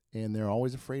they're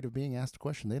always afraid of being asked a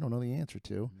question they don't know the answer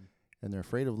to. and they're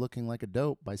afraid of looking like a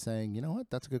dope by saying, you know what,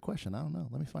 that's a good question. I don't know.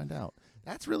 Let me find out.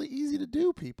 That's really easy to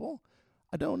do, people.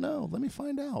 I don't know. Let me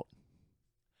find out.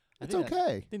 I It's think that-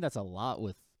 okay. I think that's a lot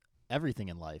with everything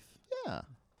in life. Yeah.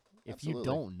 If you Absolutely.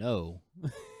 don't know,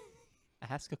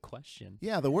 ask a question.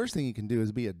 Yeah, the worst thing you can do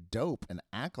is be a dope and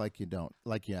act like you don't,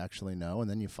 like you actually know, and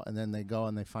then and then they go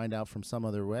and they find out from some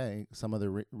other way, some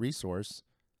other resource.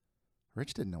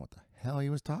 Rich didn't know what the hell he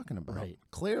was talking about, Right.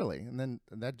 clearly, and then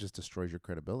that just destroys your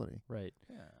credibility. Right.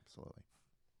 Yeah, absolutely.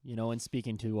 You know, in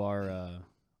speaking to our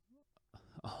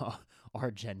our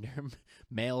gender,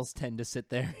 males tend to sit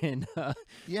there and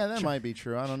Yeah, that might be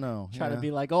true. I don't know. try to Yeah.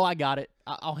 be like, "Oh, I got it.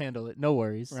 I'll handle it. No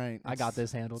worries. right. I got It's-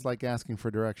 this handled." It's like asking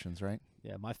for directions, right?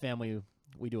 Yeah, my family,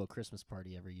 we do a Christmas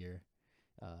party every year.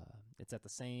 It's at the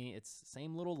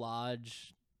same little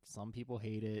lodge. Some people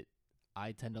hate it.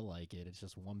 I tend to like it. It's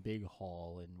just one big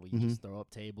hall, and we Mhm. just throw up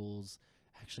tables.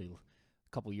 Actually, a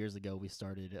couple years ago, we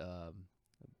started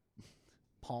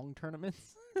Pong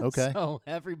tournaments. Okay. So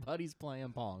everybody's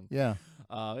playing Pong. Yeah.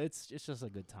 It's just a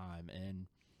good time, and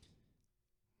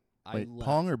Wait, left-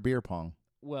 pong or beer pong?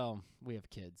 Well, we have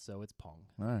kids, so it's Pong.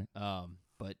 All right.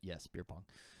 But yes, beer pong.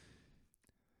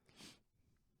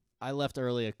 I left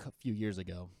early a few years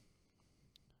ago.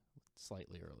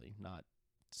 Slightly early, not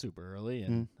super early,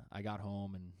 and I got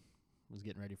home and was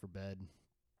getting ready for bed,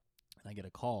 and I get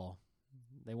a call.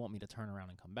 They want me to turn around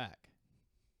and come back.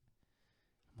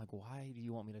 I'm like, why do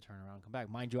you want me to turn around and come back?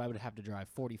 Mind you, I would have to drive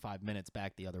 45 minutes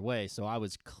back the other way, so I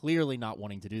was clearly not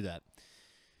wanting to do that.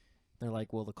 They're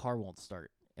like, well, the car won't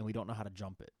start, and we don't know how to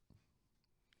jump it.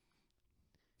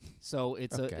 So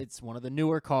it's Okay. it's one of the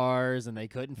newer cars, and they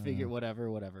couldn't figure Uh-huh.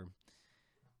 whatever.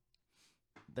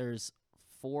 There's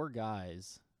 4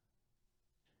 guys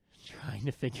trying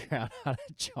to figure out how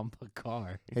to jump a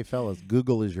car. Hey, fellas,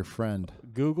 Google is your friend.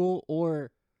 Google,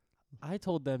 or I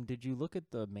told them, did you look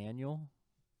at the manual?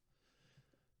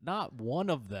 Not one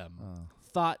of them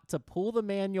thought to pull the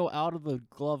manual out of the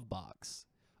glove box,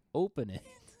 open it,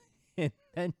 and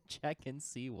then check and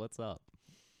see what's up.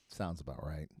 Sounds about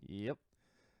right. Yep.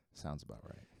 Sounds about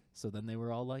right. So then they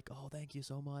were all like, "Oh, thank you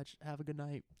so much. Have a good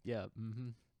night." Yeah. Mm-hmm.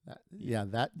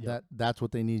 That's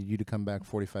what they needed you to come back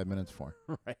 45 minutes for.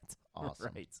 Right.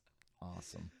 Awesome. Right.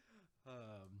 Awesome.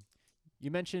 You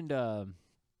mentioned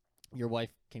your wife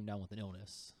came down with an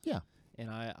illness. Yeah. And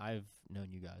I've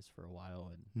known you guys for a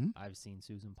while, and Mhm. I've seen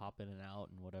Susan pop in and out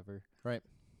and whatever. Right.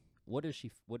 What does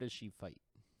she fight?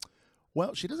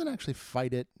 Well, she doesn't actually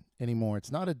fight it anymore.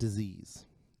 It's not a disease.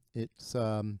 It's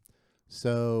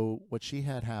so what she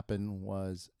had happen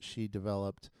was she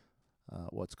developed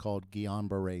what's called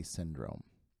Guillain-Barré syndrome.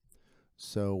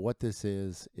 So what this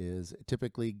is it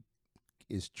typically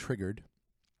is triggered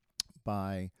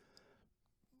by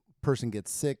person gets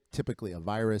sick, typically a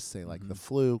virus, say like the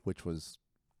flu, which was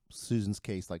Susan's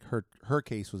case. Like her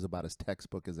case was about as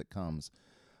textbook as it comes.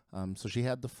 So she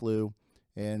had the flu,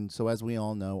 and so as we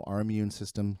all know, our immune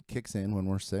system kicks in when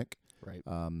we're sick. Right.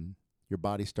 Your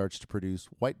body starts to produce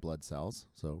white blood cells.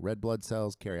 So red blood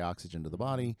cells carry oxygen to the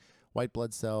body. White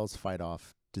blood cells fight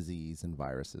off disease and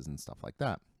viruses and stuff like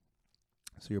that.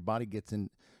 So your body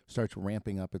starts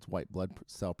ramping up its white blood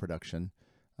cell production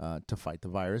to fight the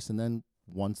virus. And then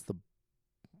once the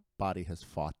body has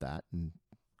fought that and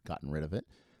gotten rid of it,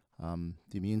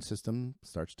 the immune system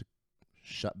starts to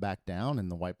shut back down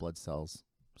and the white blood cells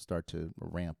start to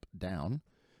ramp down.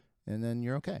 And then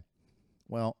you're okay.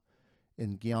 Well,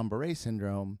 in Guillain-Barré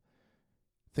syndrome,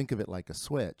 think of it like a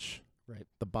switch. Right.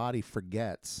 The body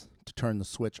forgets to turn the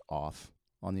switch off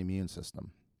on the immune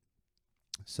system.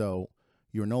 So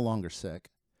you're no longer sick,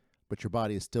 but your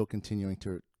body is still continuing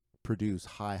to produce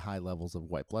high levels of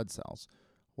white blood cells.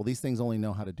 Well, these things only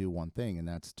know how to do one thing, and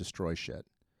that's destroy shit.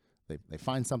 They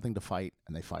find something to fight,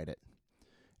 and they fight it.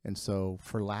 And so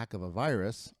for lack of a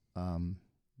virus,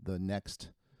 the next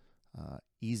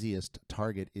easiest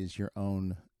target is your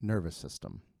own nervous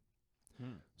system.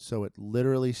 So it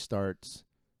literally starts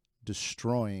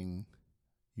destroying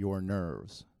your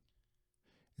nerves.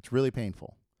 It's really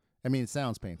painful. I mean, it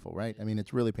sounds painful, right? I mean,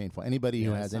 it's really painful. Anybody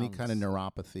who Yeah, it has any kind of sounds-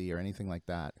 neuropathy or anything like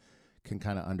that can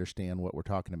kind of understand what we're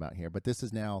talking about here. But this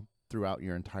is now throughout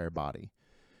your entire body.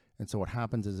 And so what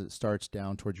happens is it starts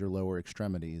down towards your lower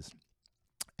extremities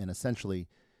and essentially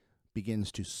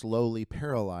begins to slowly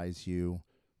paralyze you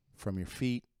from your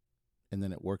feet, and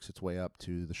then it works its way up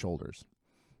to the shoulders.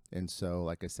 And so,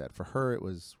 like I said, for her, it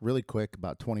was really quick,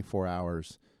 about 24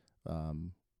 hours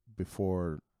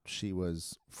before she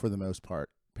was, for the most part,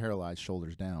 paralyzed,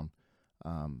 shoulders down.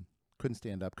 Couldn't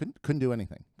stand up, couldn't do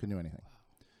anything,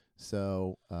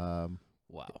 So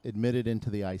Wow. admitted into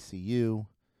the ICU.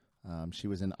 She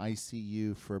was in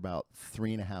ICU for about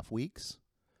 3.5 weeks.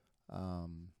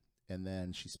 And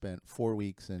then she spent 4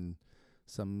 weeks in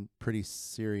some pretty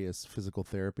serious physical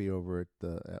therapy over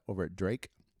at Drake.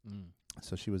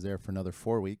 So she was there for another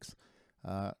 4 weeks.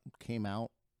 Came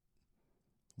out,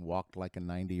 walked like a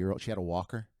 90-year-old. She had a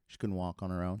walker. She couldn't walk on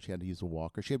her own. She had to use a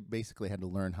walker. She basically had to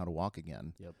learn how to walk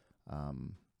again. Yep.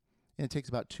 And it takes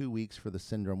about 2 weeks for the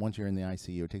syndrome. Once you're in the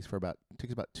ICU, it takes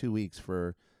about 2 weeks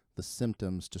for the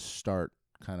symptoms to start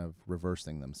kind of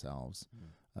reversing themselves.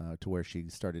 To where she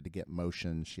started to get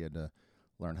motion. She had to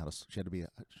learn how to. She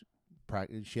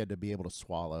had to be able to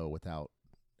swallow without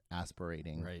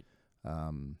aspirating. Right.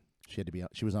 She had to be.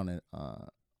 She was on a.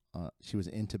 She was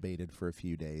intubated for a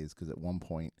few days because at one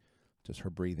point, just her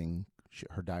breathing,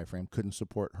 her diaphragm couldn't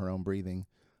support her own breathing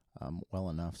well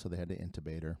enough, so they had to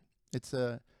intubate her.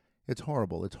 It's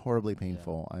horrible. It's horribly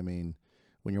painful. I mean,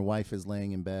 when your wife is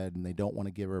laying in bed and they don't want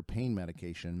to give her pain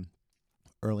medication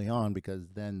early on because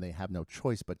then they have no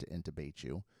choice but to intubate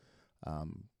you.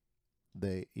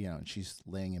 And she's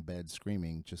laying in bed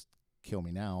screaming, "Just kill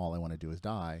me now. All I want to do is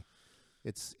die."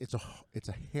 It's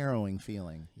a harrowing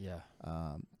feeling. Yeah.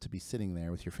 To be sitting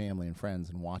there with your family and friends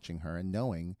and watching her and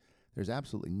knowing there's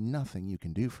absolutely nothing you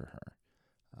can do for her.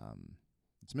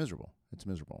 It's miserable. It's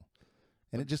miserable.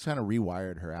 And it just kind of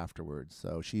rewired her afterwards.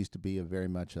 So she used to be very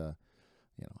much a,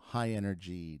 high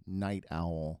energy night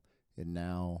owl. And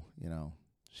now,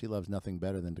 she loves nothing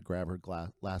better than to grab her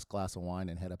last glass of wine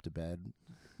and head up to bed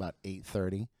about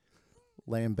 8:30,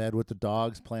 lay in bed with the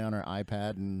dogs, play on her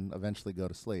iPad, and eventually go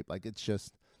to sleep. Like, it's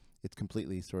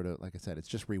completely sort of, like I said, it's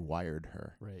just rewired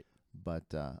her. Right.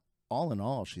 But all in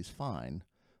all, she's fine.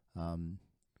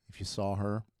 If you saw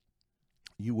her,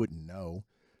 you wouldn't know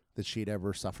that she'd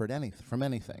ever suffered from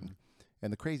anything.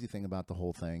 And the crazy thing about the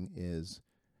whole thing is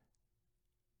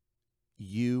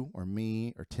you or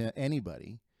me or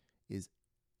anybody is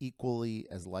equally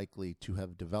as likely to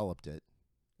have developed it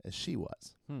as she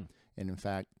was. And in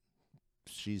fact,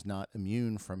 she's not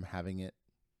immune from having it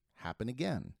happen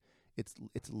again. It's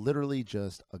literally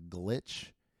just a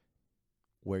glitch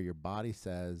where your body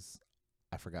says,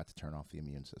 I forgot to turn off the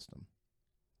immune system.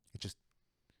 It just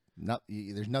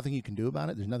there's nothing you can do about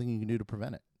it. There's nothing you can do to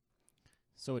prevent it.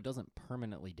 So it doesn't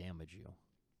permanently damage you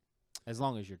as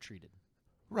long as you're treated.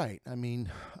 Right. I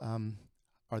mean,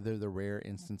 are there the rare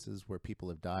instances where people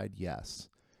have died? Yes.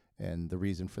 And the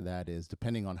reason for that is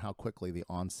depending on how quickly the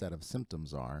onset of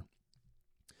symptoms are.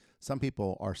 Some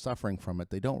people are suffering from it.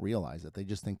 They don't realize it. They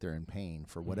just think they're in pain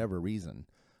for whatever reason.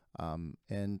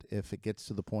 And if it gets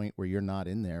to the point where you're not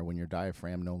in there, when your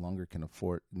diaphragm no longer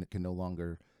can no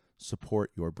longer support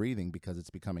your breathing because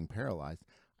it's becoming paralyzed,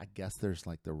 I guess there's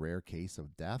like the rare case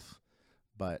of death.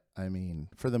 But I mean,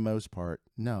 for the most part,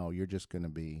 no, you're just going to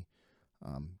be,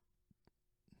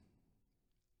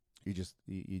 you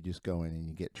just go in and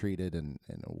you get treated and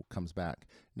it comes back.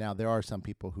 Now, there are some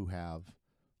people who have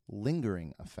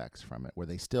lingering effects from it where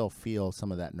they still feel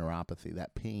some of that neuropathy,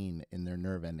 that pain in their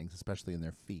nerve endings, especially in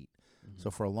their feet. So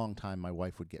for a long time, my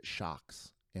wife would get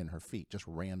shocks in her feet, just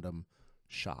random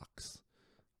shocks.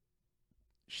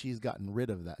 She's gotten rid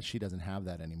of that. She doesn't have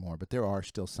that anymore, but there are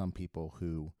still some people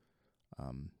who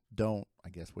don't, I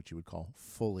guess what you would call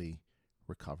fully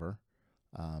recover,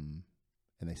 and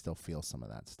they still feel some of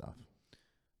that stuff.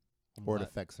 Or it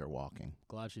affects their walking.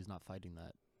 Glad she's not fighting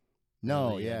that.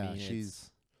 No, Really, yeah, I mean,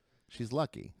 she's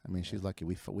lucky. I mean, she's lucky.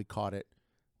 We caught it.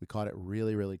 We caught it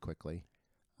really, really quickly,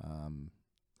 and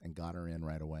got her in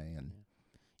right away. And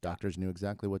doctors knew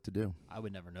exactly what to do. I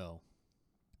would never know.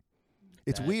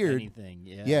 It's that weird. Anything.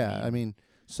 Yeah. Yeah, I mean,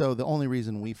 so the only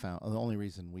reason we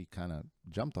kind of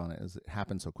jumped on it is it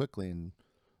happened so quickly, and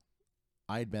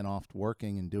I'd been off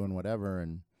working and doing whatever,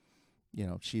 and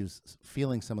she was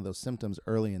feeling some of those symptoms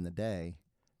early in the day,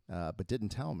 but didn't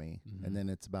tell me. And then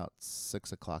it's about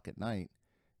 6 o'clock at night,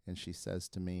 and she says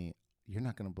to me, "You're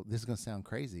not gonna. This is gonna sound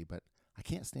crazy, but I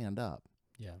can't stand up."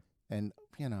 Yeah. And I'm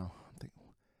thinking,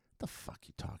 "What the fuck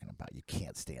you talking about? You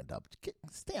can't stand up.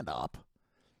 Stand up."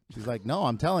 She's like, "No,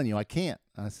 I'm telling you, I can't."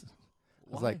 I was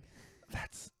like,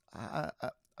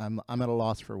 I'm at a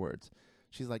loss for words.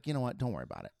 She's like, "You know what? Don't worry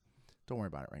about it. Don't worry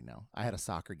about it right now. I had a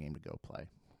soccer game to go play."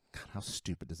 God, how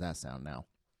stupid does that sound now?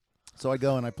 So I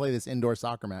go and I play this indoor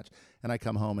soccer match, and I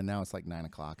come home, and now it's like 9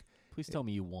 o'clock. Please tell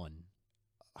me you won.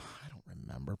 I don't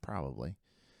remember. Probably.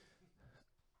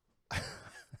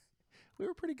 We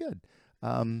were pretty good.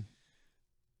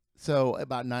 So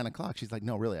about 9 o'clock, she's like,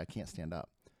 "No, really, I can't stand up."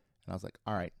 And I was like,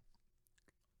 "All right,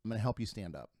 I'm going to help you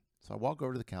stand up." So I walk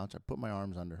over to the couch. I put my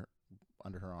arms under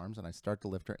her arms, and I start to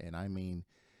lift her. And I mean,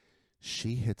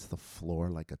 she hits the floor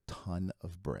like a ton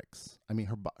of bricks. I mean,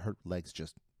 her legs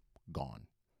just gone.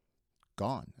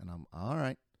 gone. And I'm, all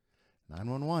right,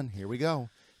 911, here we go.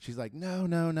 She's like, no,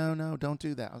 don't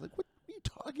do that. I was like, what are you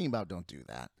talking about? Don't do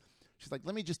that. She's like,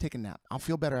 let me just take a nap. I'll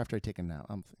feel better after I take a nap.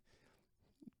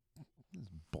 This is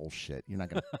bullshit. You're not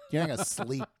gonna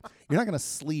sleep. You're not gonna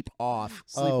sleep off.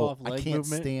 Sleep off I leg can't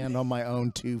movement. stand on my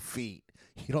own 2 feet.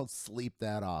 You don't sleep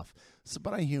that off. So,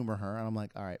 but I humor her, and I'm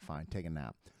like, all right, fine, take a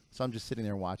nap. So I'm just sitting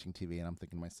there watching TV, and I'm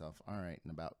thinking to myself, all right,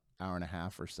 in about an hour and a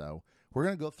half or so, we're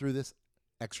gonna go through this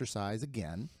exercise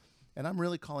again, and I'm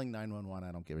really calling 911.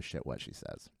 I don't give a shit what she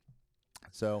says.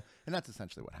 So, and that's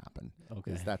essentially what happened.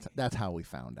 Okay. Is that's how we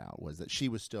found out, was that she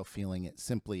was still feeling it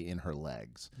simply in her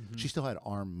legs. She still had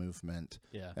arm movement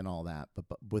Yeah. and all that, but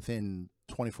within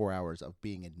 24 hours of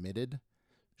being admitted,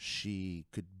 she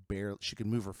could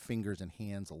move her fingers and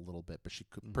hands a little bit, but she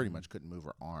could pretty much couldn't move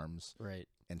her arms, Right.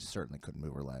 and certainly couldn't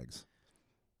move her legs.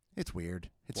 It's weird.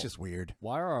 It's just weird.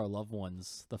 Why are our loved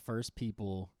ones the first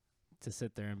people to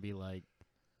sit there and be like,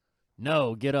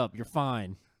 "No, get up, you're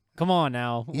fine. Come on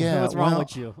now. Yeah, What's wrong well,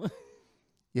 with you?"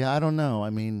 Yeah, I don't know. I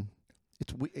mean,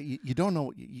 you don't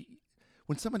know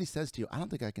when somebody says to you, "I don't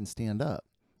think I can stand up,"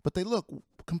 but they look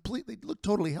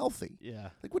totally healthy. Yeah.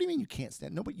 Like, what do you mean you can't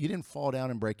stand? No, but you didn't fall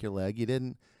down and break your leg. You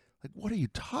didn't. Like, what are you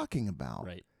talking about?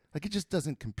 Right. Like, it just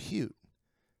doesn't compute.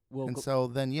 Well, And so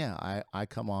then, yeah, I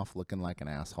come off looking like an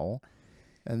asshole,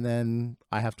 and then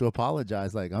I have to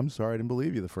apologize. Like, I'm sorry, I didn't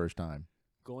believe you the first time.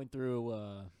 going through, I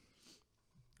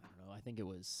don't know, I think it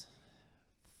was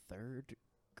 3rd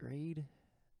grade.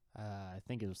 I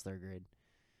think it was 3rd grade.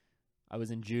 I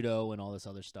was in judo and all this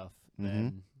other stuff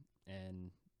then,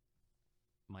 and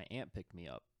my aunt picked me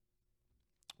up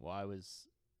while I was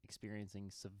experiencing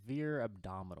severe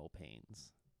abdominal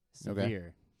pains. Okay.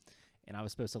 Severe. And I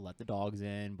was supposed to let the dogs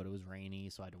in, but it was rainy,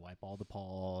 so I had to wipe all the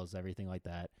paws, everything like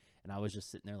that. And I was just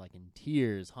sitting there like in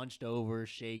tears, hunched over,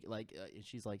 shake, like, and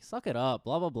she's like, "Suck it up,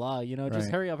 blah, blah, blah, just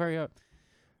Right. hurry up, hurry up."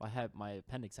 Well, my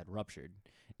appendix had ruptured,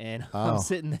 and Oh, I'm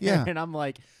sitting there, yeah. and I'm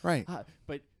like, Right.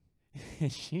 but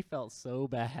she felt so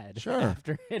bad Sure.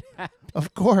 after it happened.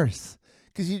 Of course.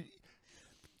 Because you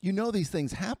know these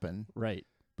things happen, Right,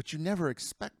 but you never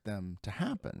expect them to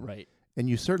happen. right, And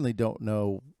you certainly don't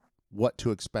know what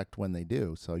to expect when they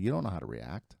do. So you don't know how to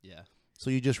react. yeah. So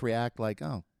you just react like,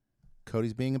 oh,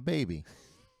 Cody's being a baby.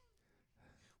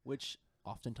 Which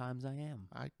oftentimes I am.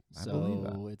 I believe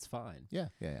that. So it's fine. Yeah.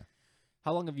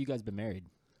 How long have you guys been married?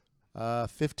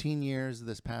 15 years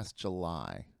this past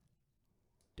July.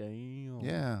 Damn.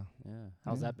 Yeah. Yeah.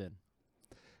 How's Yeah. that been?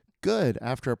 Good.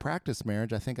 After a practice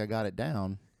marriage, I think I got it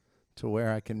down to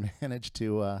where I can manage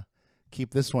to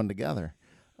keep this one together.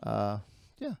 Yeah.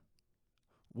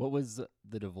 What was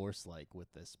the divorce like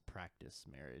with this practice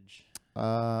marriage?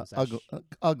 Was that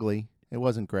Ugly. It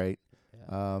wasn't great.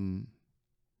 Yeah.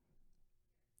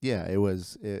 Yeah, it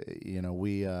was.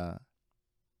 We.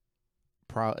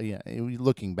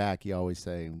 Looking back, you always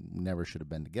say never should have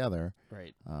been together.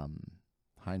 Right.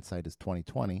 Hindsight is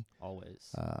 20/20.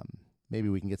 Always. Maybe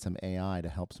we can get some AI to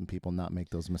help some people not make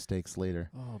those mistakes later.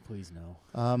 Oh, please no.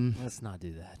 Um, Let's not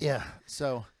do that. yeah.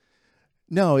 So,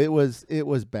 no, it was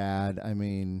bad. I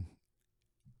mean,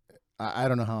 I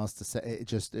don't know how else to say.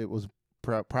 It was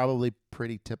probably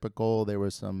pretty typical. There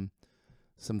was some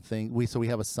thing. We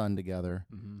have a son together,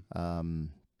 Mm-hmm.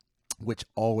 which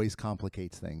always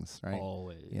complicates things, right?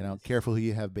 Always. Careful who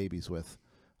you have babies with.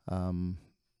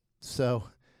 So,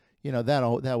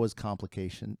 that was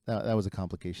complication. That was a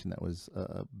complication that was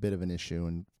a bit of an issue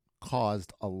and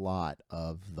caused a lot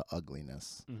of the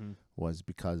ugliness. Mm-hmm. Was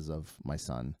because of my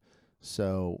son.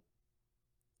 So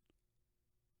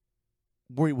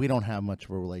we don't have much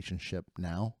of a relationship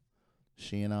now,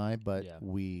 she and I, but Yeah.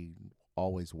 we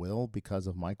always will because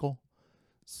of Michael.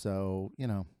 So,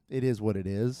 it is what it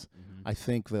is. Mm-hmm. I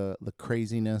think the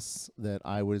craziness that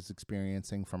I was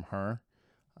experiencing from her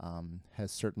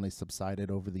has certainly subsided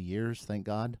over the years, thank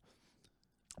God.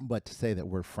 But to say that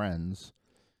we're friends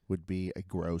would be a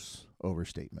gross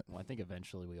overstatement. Well, I think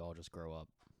eventually we all just grow up.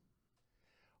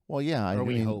 Well, yeah, I Or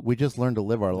we mean, hope. we just learn to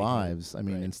live our We hope, lives. I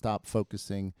mean, right. and stop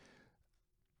focusing.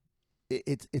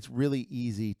 It's really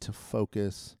easy to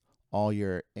focus all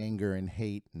your anger and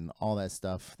hate and all that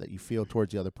stuff that you feel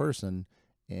towards the other person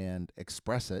and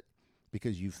express it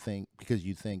because you think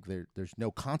there's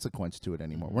no consequence to it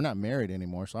anymore. Mhm. We're not married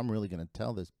anymore, so I'm really going to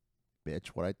tell this bitch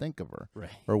what I think of her Right.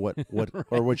 or what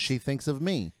or what she thinks of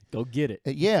me. Go get it.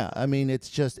 Yeah, I mean, it's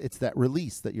that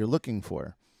release that you're looking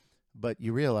for. But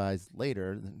you realize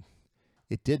later that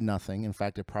it did nothing. In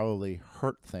fact, it probably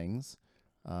hurt things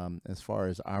as far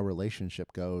as our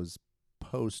relationship goes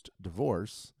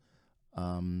post-divorce.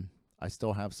 I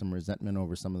still have some resentment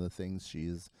over some of the things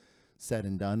she's said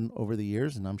and done over the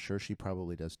years, and I'm sure she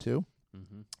probably does too.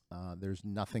 Mm-hmm. There's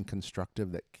nothing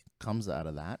constructive that comes out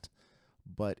of that.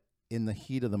 But in the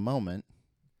heat of the moment,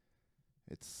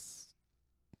 it's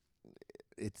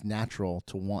natural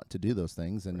to want to do those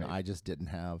things, and Right. I just didn't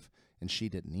have, and she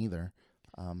didn't either,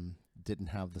 didn't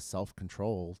have the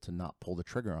self-control to not pull the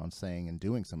trigger on saying and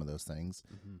doing some of those things.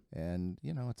 Mm-hmm. And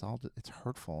it's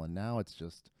hurtful, and now it's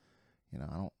just, I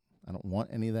don't want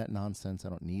any of that nonsense. I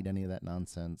don't need any of that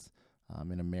nonsense.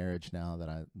 I'm in a marriage now that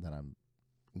I'm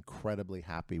incredibly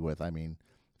happy with. I mean,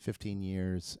 15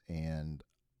 years, and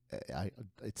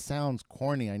it sounds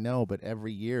corny, I know, but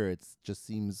every year it just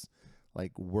seems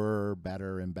like we're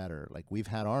better and better. Like, we've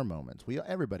had our moments.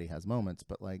 Everybody has moments,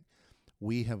 but like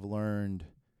we have learned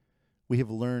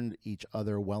each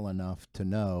other well enough to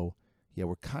know, yeah,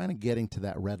 we're kind of getting to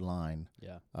that red line.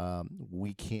 Yeah.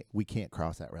 We can't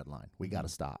cross that red line. We got to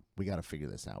stop. We got to figure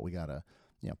this out. We got to,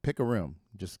 pick a room.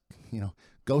 Just,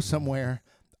 go somewhere.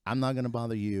 I'm not going to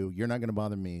bother you. You're not going to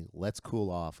bother me. Let's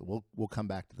cool off. We'll come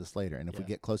back to this later. And if we Yeah.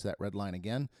 get close to that red line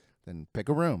again, then pick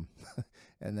a room,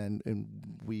 and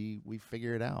we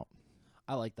figure it out.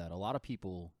 I like that. A lot of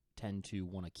people tend to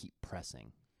want to keep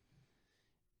pressing.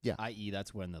 Yeah. I.e.,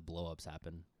 that's when the blow-ups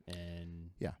happen.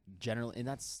 And Yeah. generally, and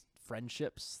that's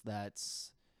friendships.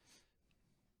 That's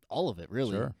all of it,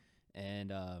 really. Sure.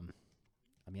 And I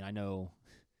mean, I know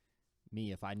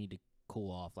me, if I need to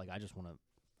cool off, like I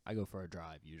go for a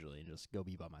drive usually and just go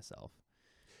be by myself.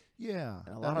 Yeah.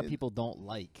 And a lot of people don't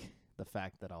like the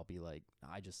fact that I'll be like,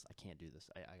 I can't do this.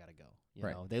 I gotta go. You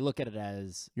Right. know, they look at it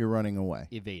as You're running away.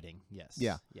 evading. Yes.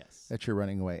 Yeah. Yes. That you're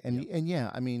running away. And Yep. and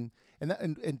yeah, I mean,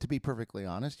 and to be perfectly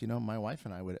honest, my wife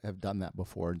and I would have done that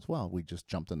before as well. We just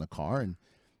jumped in the car, and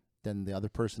then the other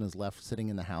person is left sitting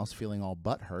in the house feeling all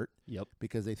butthurt Yep.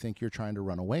 because they think you're trying to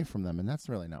run away from them, and that's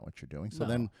really not what you're doing. So No.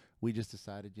 then we just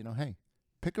decided, hey,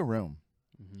 pick a room,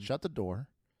 Mm-hmm. shut the door,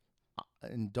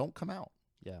 and don't come out.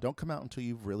 Yeah. Don't come out until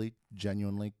you've really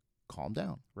genuinely calmed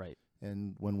down. Right.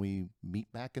 And when we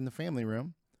meet back in the family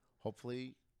room,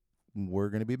 hopefully we're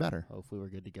going to be better. Hopefully we're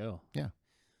good to go. Yeah.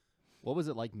 What was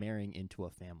it like marrying into a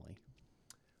family?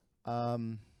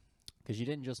 Because you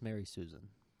didn't just marry Susan.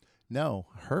 No,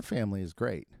 her family is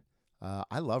great.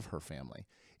 I love her family.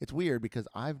 It's weird because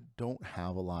I don't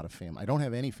have a lot of family. I don't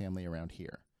have any family around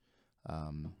here.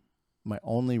 My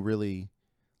only really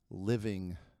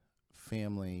living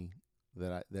family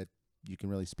that you can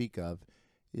really speak of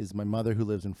is my mother, who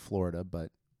lives in Florida, but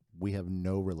we have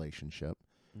no relationship,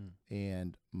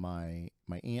 and my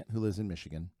aunt, who lives in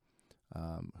Michigan,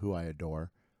 who I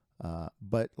adore.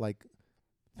 But like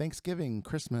Thanksgiving,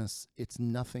 Christmas, it's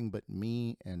nothing but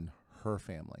me and her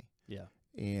family. Yeah.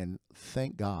 And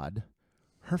thank God,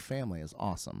 her family is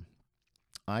awesome.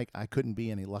 I couldn't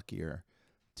be any luckier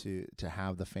to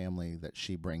have the family that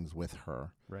she brings with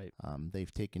her. Right.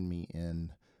 They've taken me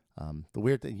in. The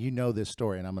weird thing, this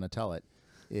story, and I'm going to tell it,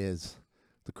 is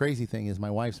the crazy thing is my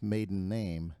wife's maiden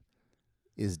name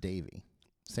is Davy,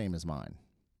 same as mine.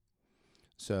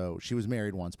 So she was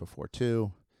married once before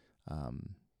too,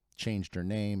 changed her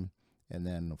name, and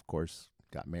then of course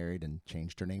got married and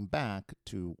changed her name back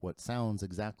to what sounds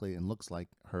exactly and looks like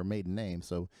her maiden name.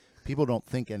 So people don't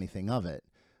think anything of it.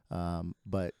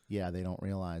 But yeah, they don't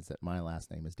realize that my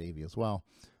last name is Davy as well.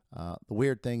 The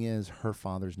weird thing is her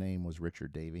father's name was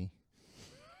Richard Davy.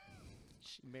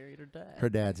 She married her dad. Her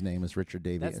dad's name is Richard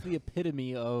Davy. That's the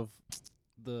epitome of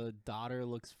the daughter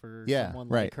looks for Yeah, someone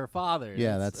right. like her father.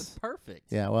 Yeah, that's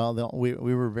perfect. Yeah, well, we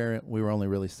were only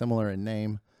really similar in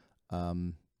name.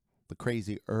 The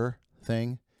crazy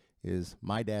thing is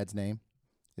my dad's name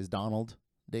is Donald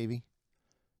Davy.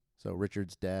 So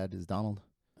Richard's dad is Donald.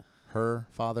 Her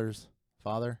father's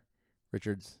father,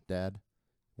 Richard's dad,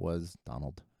 was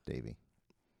Donald Davy.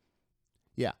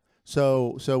 Yeah.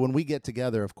 So when we get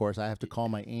together, of course, I have to call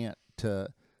my aunt to,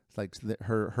 like,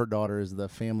 her daughter is the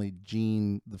family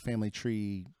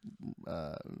tree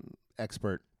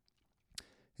expert,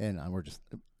 and we're just,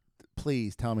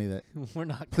 please tell me that. We're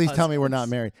not. Please tell me we're not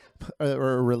cousins. married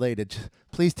or related.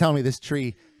 Please tell me this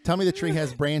tree. Tell me the tree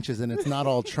has branches and it's not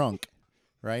all trunk,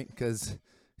 right? Because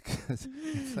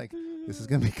it's like, this is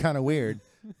gonna be kind of weird.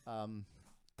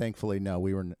 Thankfully, no,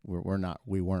 we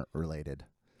weren't related.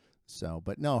 So,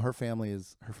 but no, her family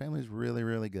is really,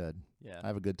 really good. Yeah, I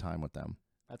have a good time with them.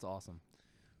 that's awesome.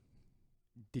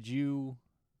 Did you?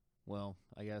 Well,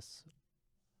 I guess.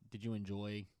 Did you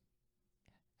enjoy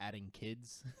adding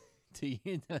kids to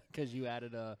you? Because you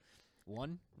added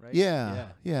one, right?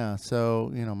 Yeah.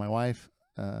 So my wife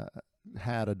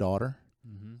had a daughter.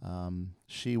 Mm-hmm.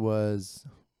 She was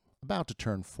about to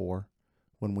turn 4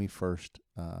 when we first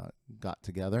got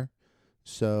together.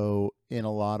 So in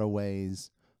a lot of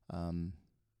ways,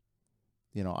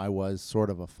 I was sort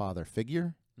of a father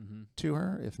figure Mm-hmm. to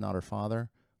her, if not her father.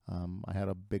 I had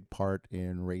a big part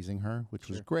in raising her, which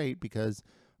was Sure. great because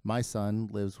my son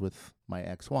lives with my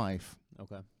ex-wife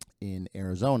Okay. in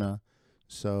Arizona,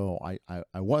 so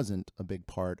I wasn't a big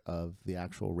part of the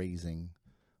actual raising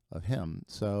of him.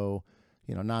 So,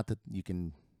 not that you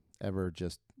can ever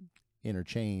just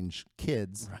interchange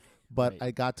kids, Right. but Right.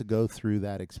 I got to go through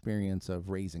that experience of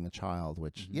raising a child,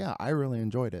 which, Mhm. yeah, I really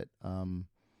enjoyed it.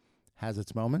 Has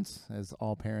its moments, as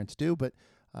all parents do, but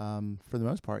for the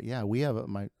most part, yeah, we have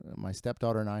my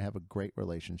stepdaughter and I have a great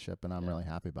relationship, and I'm Yeah. really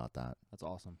happy about that. That's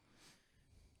awesome.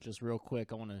 Just real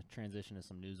quick, I want to transition to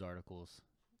some news articles,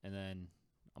 and then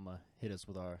I'm going to hit us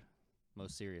with our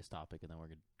most serious topic, and then we're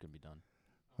going to be done.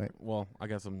 Well, I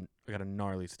got a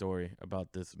gnarly story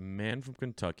about this man from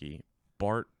Kentucky,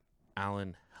 Bart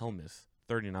Allen Helmus,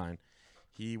 39.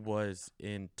 He was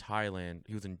in Thailand.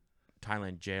 He was in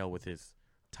Thailand jail with his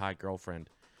Thai girlfriend,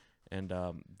 and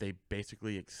they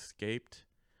basically escaped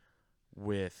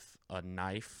with a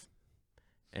knife.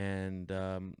 And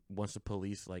once the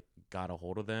police got a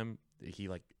hold of them, he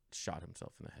shot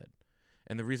himself in the head.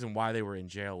 And the reason why they were in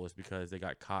jail was because they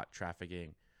got caught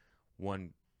trafficking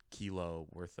 1 kilo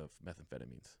worth of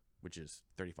methamphetamines, which is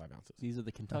 35 ounces. These are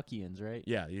the Kentuckians, right?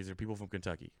 Yeah, these are people from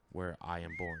Kentucky, where I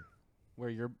am born. Where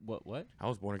you're what? I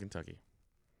was born in Kentucky.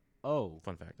 Oh,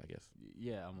 Fun fact, I guess.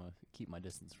 yeah, I'm going to keep my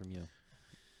distance from you.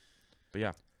 But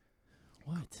yeah,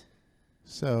 What?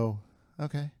 So,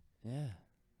 okay, Yeah.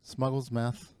 smuggles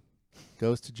meth,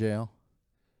 goes to jail,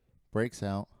 breaks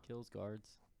out. Kills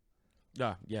guards.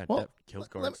 yeah, Well, that kills Let,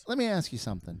 guards. let me ask you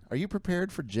something. Are you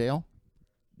prepared for jail?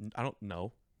 I don't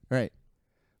know. Right.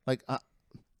 Like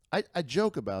I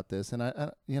joke about this, and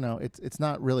I it's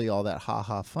not really all that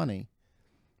ha funny,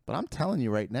 but I'm telling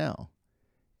you right now,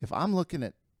 if I'm looking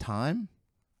at time,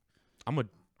 I'm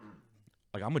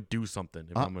gonna do something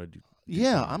if I'm gonna do.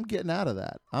 yeah, I'm getting out of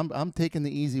that. I'm taking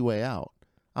the easy way out.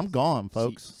 I'm gone,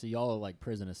 folks. So y'all are like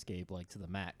prison escape, to the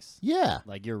max. Yeah.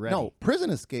 Like you're ready. No, prison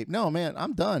escape. No, man,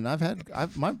 I'm done.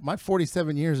 My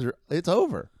 47 years it's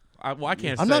over. I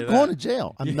can't. I'm say not going to that.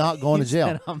 jail. I'm not going to He jail.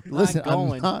 said, "I'm not Listen,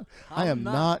 going. I am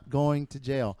not going to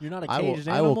jail. You're not a I will, caged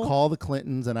I will animal? call the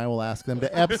Clintons and I will ask them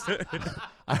to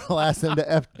I will ask them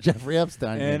to Jeffrey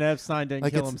Epstein. And Epstein didn't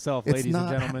Like, kill it's- himself, it's ladies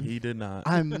not- and gentlemen. He did not.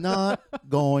 I'm not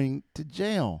going to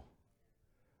jail.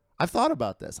 I've thought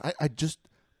about this. I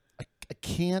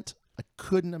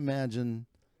couldn't imagine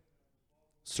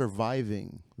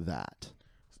surviving that.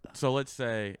 So let's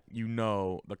say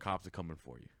the cops are coming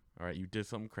for you. All right, you did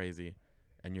something crazy,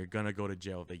 and you're gonna go to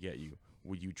jail if they get you.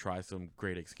 Would you try some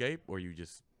great escape, or you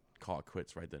just call it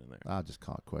quits right then and there? I'll just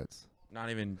call it quits. Not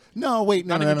even. No, wait,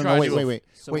 no, Not no, even no, try no, to wait, do wait, a- wait,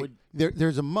 So wait. would-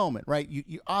 There's a moment, right?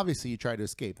 You obviously you try to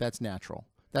escape. That's natural.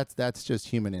 That's just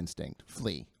human instinct.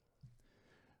 Flee.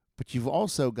 But you've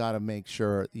also got to make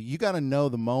sure you got to know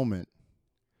the moment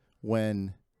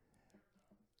when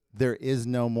there is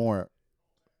no more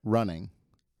running,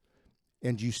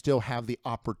 and you still have the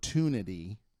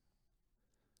opportunity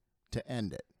to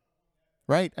end it.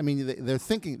 Right? I mean, they're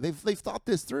thinking they've thought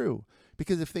this through,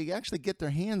 because if they actually get their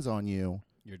hands on you,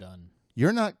 You're done.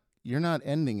 you're not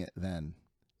ending it then.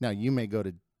 Now you may go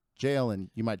to jail and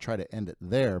you might try to end it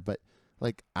there, but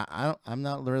I'm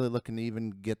not really looking to even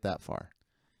get that far.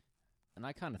 And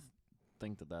I kind of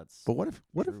think that's But what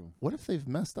true. if they've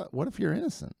messed up? What if you're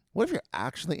innocent? What if you're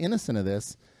actually innocent of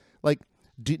this?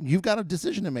 You've got a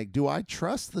decision to make. Do I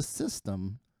trust the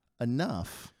system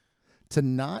enough to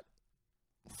not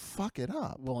fuck it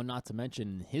up? Well, not to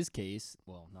mention in his case,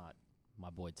 well, not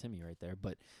my boy Timmy right there,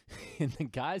 but in the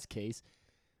guy's case,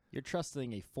 you're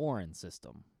trusting a foreign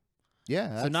system.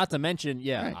 Yeah. So not to mention,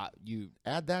 right. you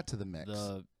add that to the mix.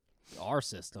 our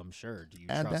system, sure. Do you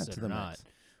Add trust that it to or the not? mix.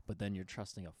 But then you're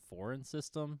trusting a foreign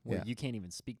system where Yeah. you can't even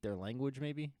speak their language,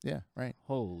 maybe. Yeah. Right.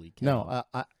 Holy cow!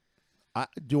 No,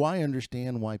 do I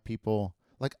understand why people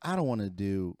I don't want to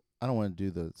do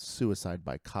the suicide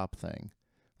by cop thing.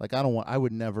 I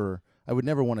would never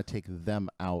want to take them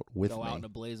out with go me. out in a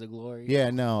blaze of glory. Yeah,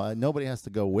 no, nobody has to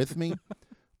go with me.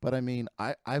 But I mean,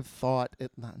 I've thought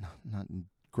it not in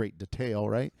great detail,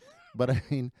 right? But I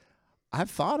mean, I've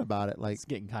thought about it. It's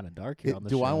getting kind of dark here on the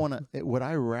show. Do I want to? Would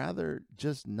I rather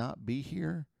just not be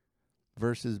here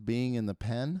versus being in the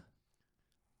pen?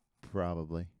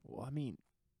 Probably. Well, I mean,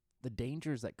 the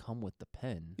dangers that come with the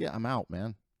pen. Yeah, I'm out,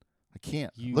 man. I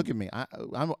can't. You- Look at me. I'm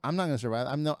not going to survive.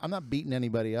 I'm not beating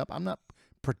anybody up. I'm not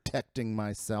protecting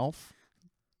myself.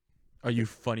 Are you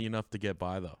funny enough to get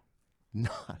by though?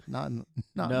 Not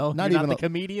No, not you're even not the a,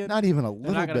 comedian. not even a They're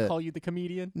little not gonna bit. call you the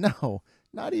comedian. No,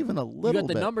 not even a You little got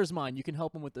the bit. numbers mind. You can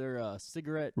help them with their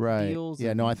cigarette Right. deals. Yeah,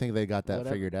 and no, I think they got that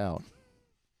whatever. figured out.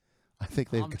 I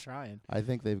think they've. I'm trying. I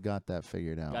think they've got that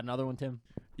figured out. Got another one, Tim?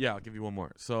 Yeah, I'll give you one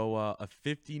more. So, a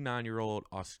 59-year-old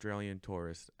Australian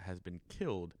tourist has been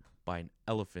killed by an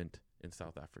elephant in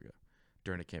South Africa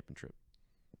during a camping trip.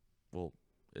 Well,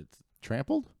 it's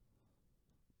Trampled?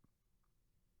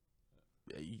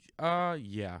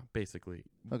 yeah, basically.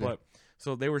 Okay. But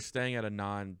so they were staying at a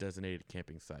non-designated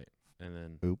camping site, and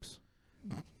then Oops.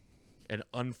 an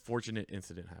unfortunate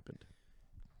incident happened.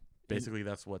 Basically,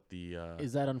 that's what the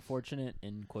Is that unfortunate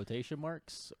in quotation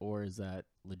marks, or is that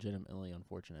legitimately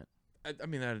unfortunate? I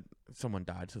mean that someone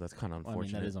died, so that's kind of Well, I mean,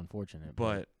 unfortunate. that is unfortunate.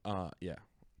 But yeah,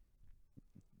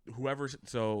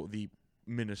 so the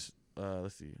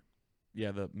let's see,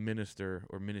 yeah, the minister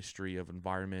or Ministry of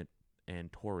Environment and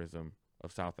Tourism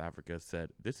of South Africa said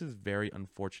this is very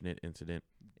unfortunate incident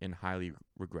and highly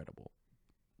regrettable.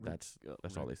 That's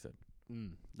all they said.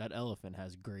 That elephant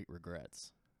has great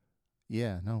regrets.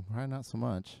 Yeah, no, probably not so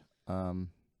much.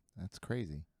 That's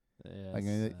crazy. Yeah,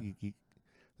 Like,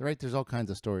 right, there's all kinds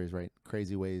of stories, right?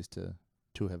 Crazy ways to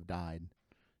have died.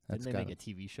 didn't they gotta- make a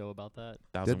TV show about that?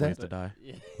 1,000 they? Ways to Die.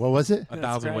 Yeah. What was it?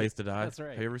 1,000 right. Ways to Die. That's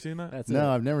right. Have you ever seen that? That's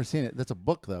No, it. I've never seen it. That's a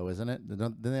book, though, isn't it?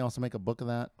 Didn't they also make a book of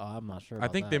that? I'm not sure. I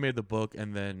About think that. they made the book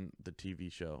and then the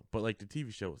TV show. But like the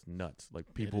TV show was nuts.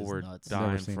 Like people is were nuts. Never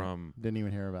dying seen it. from Didn't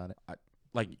even hear about it.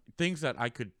 like things that I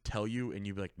could tell you and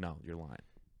you'd be like, no, you're lying.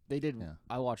 They did. Yeah.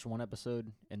 I watched one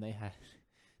episode, and they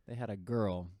had a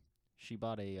girl. She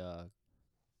bought a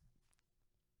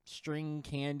string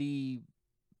candy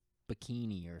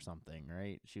bikini or something,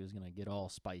 right? She was gonna get all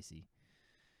spicy,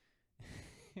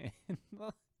 and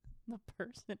the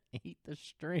person ate the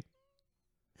string.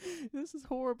 This is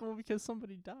horrible because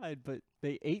somebody died, but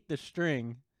they ate the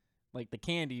string, like the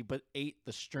candy, but ate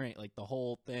the string, like the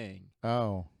whole thing,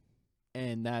 Oh,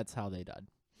 and that's how they died.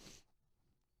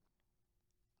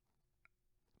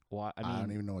 Why? I I, mean,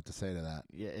 don't even know what to say to that.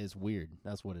 yeah, it's weird.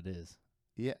 That's what it is.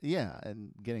 Yeah,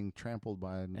 and getting trampled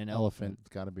by an An elephant, elephant. has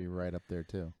got to be right up there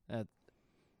too. That-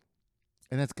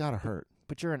 And it's got to hurt.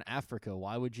 But you're in Africa.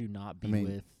 Why would you not be mean-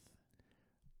 with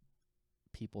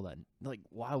people that like?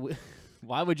 Why would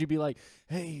why would you be like,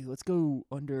 hey, let's go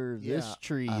under this Yeah,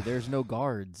 tree? There's no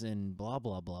guards and blah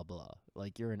blah blah blah.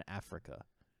 Like you're in Africa.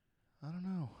 I don't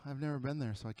know. I've never been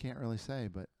there, so I can't really say.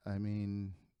 But I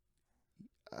mean,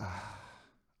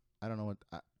 I don't know what.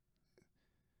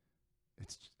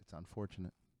 It's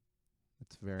unfortunate.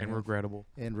 It's very And regrettable.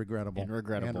 and regrettable And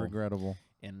regrettable. and regrettable.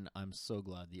 And I'm so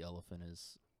glad the elephant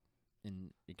is in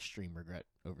extreme regret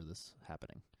over this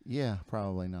happening. Yeah,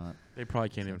 probably not. They probably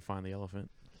can't even find the elephant.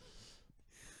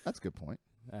 That's a good point.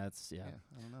 That's Yeah,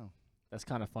 I don't know. That's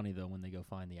kind of funny though when they go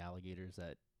find the alligators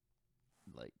that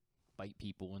like bite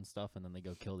people and stuff, and then they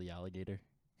go kill the alligator.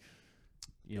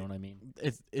 You know what I mean?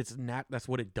 That's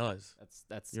what it does.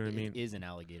 That's You know what I mean? It is an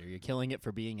alligator. You're killing it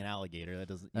for being an alligator. That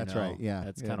doesn't. That's know, right. Yeah,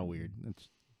 that's yeah, kind of weird.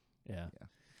 Yeah.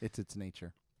 It's its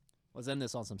nature. Let's end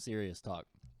this on some serious talk.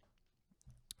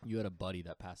 You had a buddy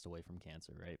that passed away from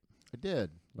cancer, right? I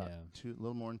did about Yeah. a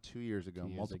little more than 2 years ago. 2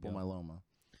 years Multiple ago. myeloma.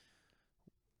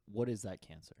 What is that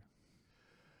cancer?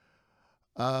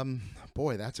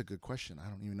 Boy, that's a good question. I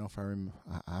don't even know if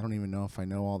I don't even know if I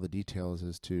know all the details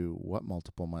as to what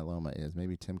multiple myeloma is.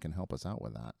 Maybe Tim can help us out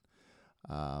with that.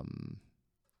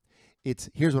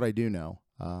 Here's what I do know.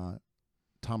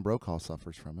 Tom Brokaw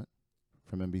suffers from it,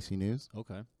 from NBC News.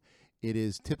 Okay. It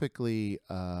is typically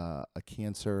a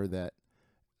cancer that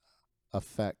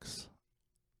affects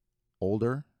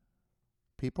older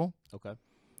people. Okay.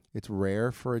 It's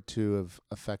rare for it to have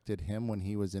affected him when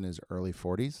he was in his early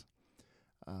 40s.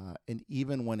 And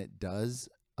even when it does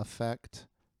affect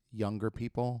younger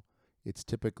people, it's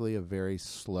typically a very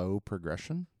slow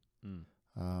progression.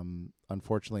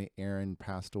 Unfortunately, Aaron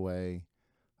passed away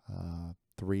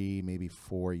 3, maybe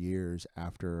 4 years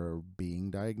after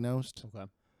being diagnosed. Okay.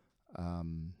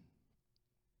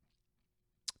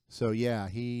 So yeah,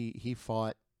 he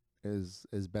fought as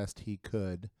best he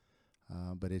could,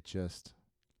 but it just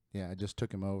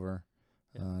took him over.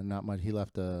 Yeah. Not much. He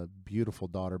left a beautiful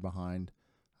daughter behind.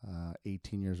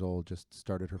 18 years old, just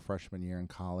started her freshman year in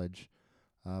college.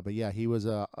 But yeah, he was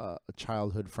a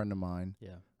childhood friend of mine.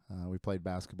 Yeah. We played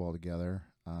basketball together,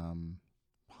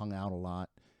 hung out a lot.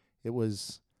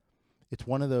 It's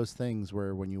one of those things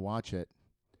where when you watch it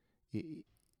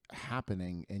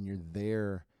happening and you're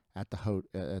there at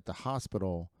the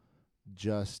hospital,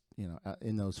 just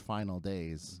in those final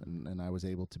days, and I was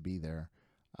able to be there,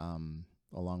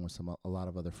 along with a lot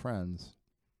of other friends.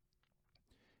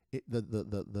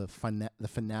 The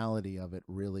finality of it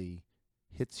really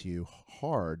hits you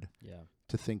hard. Yeah.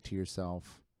 To think to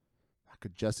yourself, I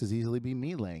could just as easily be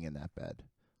me laying in that bed.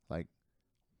 Like,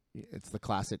 it's the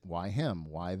classic, why him,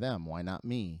 why them, why not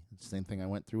me? It's the same thing I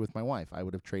went through with my wife. I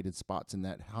would have traded spots in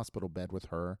that hospital bed with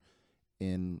her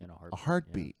in In a a heartbeat, yeah.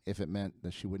 heartbeat if it meant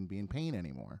that she wouldn't be in pain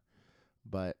anymore.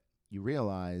 But you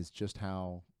realize just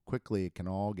how quickly it can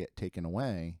all get taken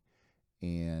away,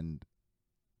 and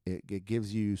it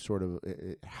gives you sort of,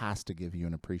 it has to give you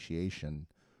an appreciation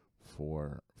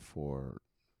for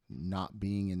not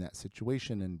being in that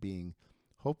situation and being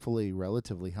hopefully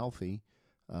relatively healthy,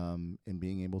 and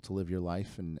being able to live your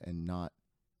life and not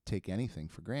take anything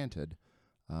for granted.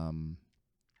 And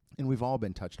we've all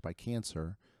been touched by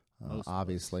cancer, Most of us,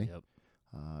 obviously, Yep.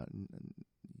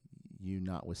 you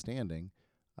notwithstanding.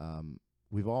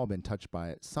 We've all been touched by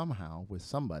it somehow with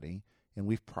somebody, and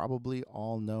we've probably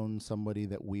all known somebody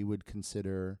that we would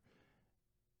consider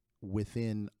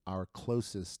within our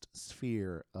closest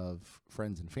sphere of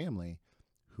friends and family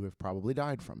who have probably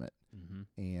died from it. Mm-hmm.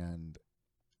 And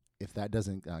if that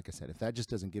doesn't, like I said, if that just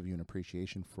doesn't give you an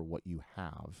appreciation for what you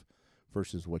have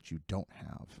versus what you don't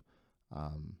have, I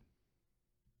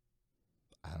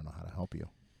don't know how to help you.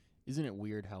 Isn't it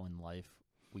weird how in life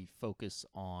we focus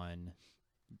on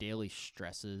daily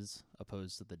stresses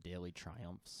opposed to the daily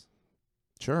triumphs?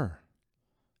 Sure.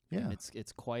 Yeah. And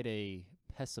it's quite a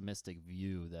pessimistic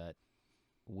view that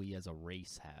we as a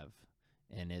race have,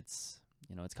 and it's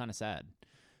kind of sad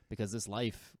because this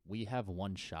life, we have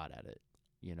one shot at it.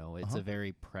 It's a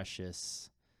very precious.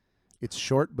 It's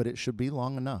short, but it should be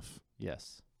long enough.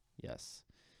 Yes.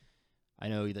 I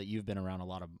know that you've been around a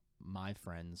lot of my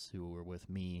friends who were with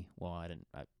me. Well, I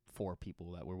 4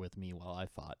 people that were with me while I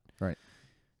fought. Right.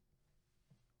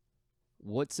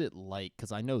 What's it like?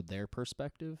 Because I know their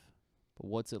perspective, but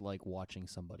what's it like watching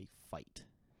somebody fight?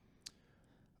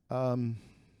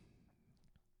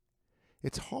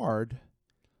 It's hard.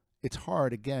 It's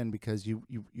hard again because you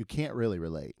can't really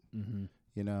relate. Mm-hmm.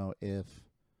 If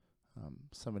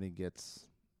somebody gets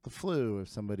the flu, if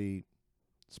somebody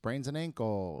sprains an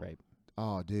ankle, Right.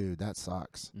 Oh, dude, that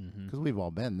sucks. Mm-hmm. Because we've all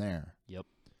been there. Yep.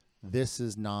 This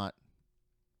is not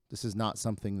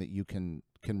something that you can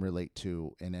relate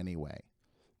to in any way.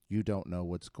 You don't know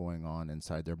what's going on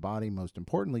inside their body. Most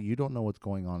importantly, you don't know what's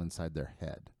going on inside their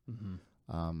head.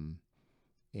 Mm-hmm.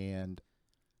 And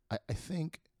I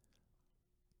think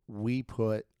we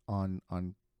put on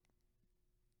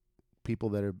people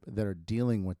that are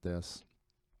dealing with this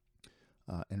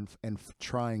and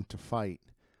trying to fight.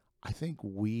 I think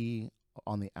we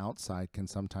on the outside can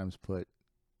sometimes put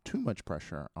too much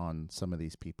pressure on some of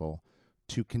these people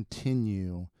to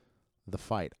continue the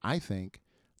fight. I think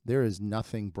there is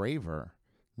nothing braver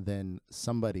than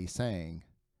somebody saying,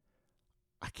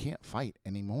 I can't fight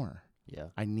anymore. Yeah.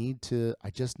 I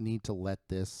just need to let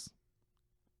this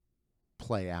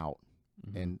play out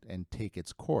Mm-hmm. and take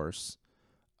its course,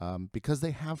 because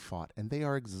they have fought and they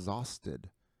are exhausted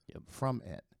Yep. from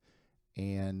it.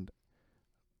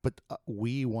 But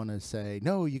we want to say,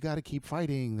 no, you got to keep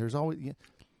fighting. There's always,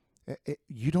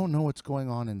 you don't know what's going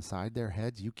on inside their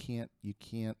heads. You can't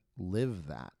live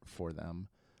that for them.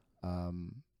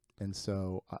 And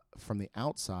so from the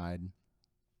outside,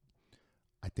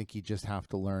 I think you just have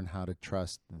to learn how to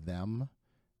trust them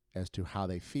as to how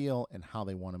they feel and how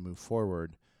they want to move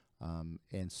forward,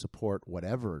 and support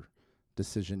whatever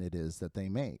decision it is that they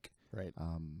make. Right.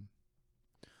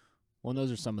 Well, and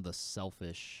those are some of the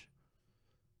selfish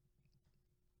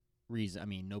reasons. I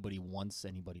mean, nobody wants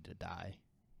anybody to die.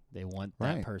 They want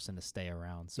that Right. person to stay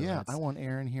around. So Yeah, that's- I want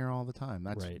Aaron here all the time.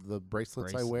 That's Right. the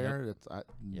bracelets I Brace- wear. yep.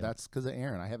 Yep. That's because of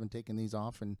Aaron. I haven't taken these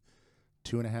off in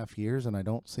 2.5 years, and I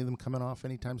don't see them coming off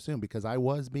anytime soon because I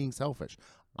was being selfish.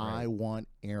 I Right. want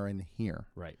Aaron here.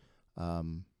 Right.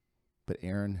 But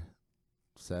Aaron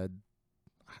said,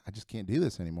 I just can't do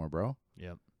this anymore, bro.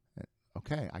 Yep.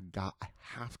 Okay, I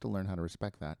have to learn how to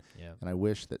respect that. Yeah. And I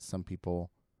wish that some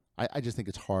people, I just think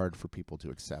it's hard for people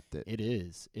to accept it. It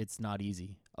is. It's not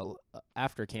easy.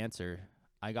 After cancer,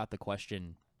 I got the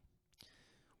question,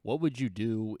 what would you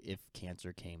do if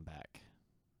cancer came back?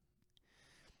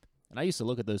 And I used to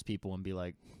look at those people and be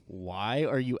like, why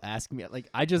are you asking me? Like,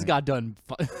 I just got done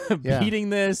Yeah. beating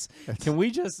this. That's- Can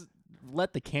we just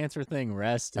let the cancer thing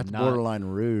rest? That's and not borderline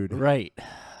rude. Right.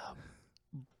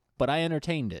 But I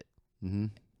entertained it. Mm-hmm.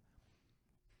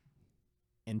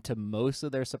 And to most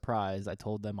of their surprise, I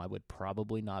told them I would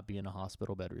probably not be in a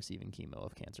hospital bed receiving chemo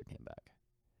if cancer came back.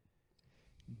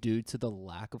 Due to the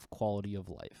lack of quality of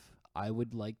life. I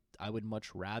would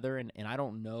much rather, and I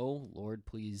don't know, Lord,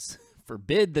 please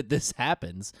forbid that this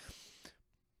happens,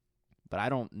 but I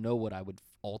don't know what I would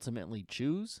ultimately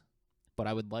choose, but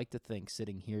I would like to think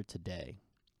sitting here today,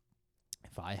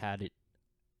 if I had it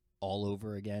all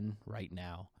over again right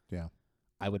now, Yeah.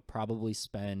 I would probably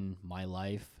spend my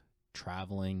life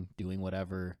traveling, doing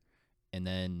whatever, and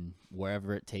then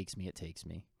wherever it takes me, it takes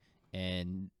me.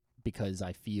 And because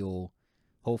I feel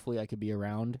hopefully I could be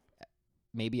around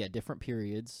maybe at different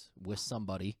periods with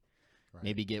somebody. Right.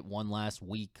 Maybe get one last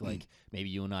week, like maybe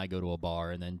you and I go to a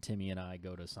bar and then Timmy and I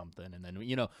go to something, and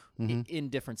then, in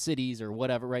different cities or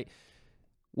whatever, right?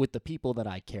 With the people that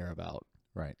I care about.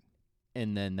 Right.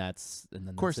 And then that's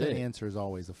Of course, that's that it. answer is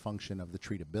always a function of the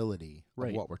treatability Right.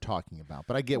 of what we're talking about.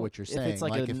 But I get Well, what you're if saying. it's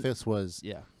like Like a if this was,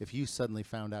 Yeah. if you suddenly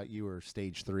found out you were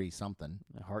stage 3 something,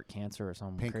 Heart cancer or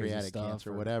some crazy pancreatic stuff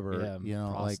cancer, or, whatever, yeah,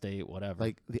 like prostate, whatever.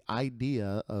 like the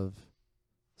idea of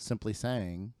simply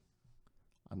saying,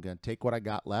 I'm going to take what I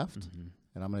got left Mhm.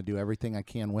 and I'm going to do everything I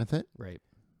can with it. Right.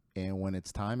 And when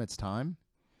it's time, it's time.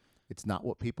 It's not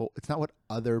what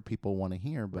other people want to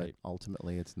hear, but Right.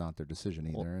 ultimately it's not their decision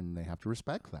either, Well- and they have to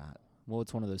respect that. Well,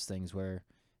 it's one of those things where,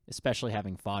 especially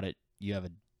having fought it, you have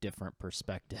a different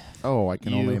perspective. Oh, I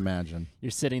can only You- imagine.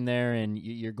 You're sitting there and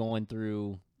you're going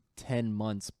through 10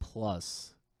 months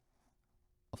plus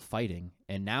of fighting,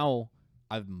 and now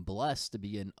I'm blessed to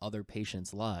be in other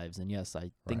patients' lives. And yes,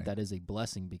 I think Right. that is a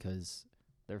blessing because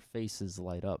their faces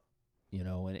light up,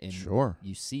 and Sure.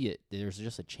 you see it. There's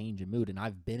just a change in mood, and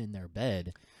I've been in their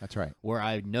bed That's right. where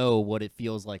I know what it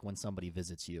feels like when somebody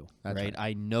visits you. That's right.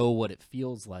 I know what it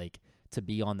feels like to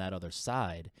be on that other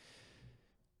side.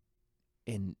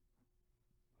 And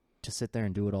to sit there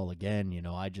and do it all again,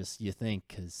 you think,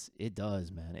 because it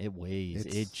does, man. It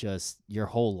weighs. Your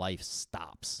whole life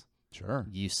stops. Sure.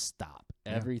 You stop.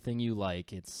 Yeah. Everything you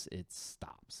like, it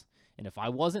stops. And if I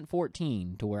wasn't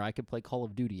 14 to where I could play Call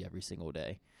of Duty every single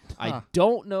day, I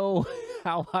don't know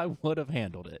how I would have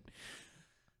handled it.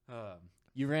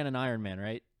 You ran an Ironman,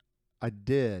 right? I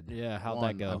did. Yeah, how'd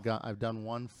One. that go? I've done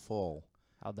one full.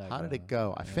 How'd that How go? did it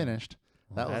go? I Yeah. finished.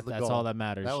 Well, That was the that's goal. all that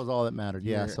matters. That was all that mattered.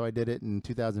 Yeah. You're- So I did it in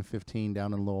 2015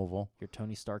 down in Louisville. You're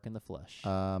Tony Stark in the flesh.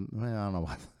 Well, I don't know.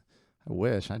 I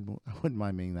wish I wouldn't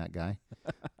mind being that guy.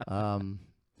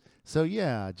 So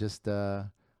yeah, just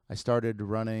I started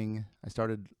running. I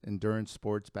started endurance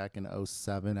sports back in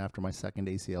 2007 after my second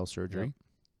ACL surgery.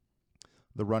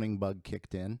 The running bug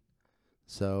kicked in.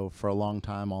 So for a long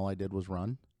time, all I did was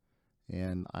run,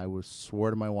 and I swore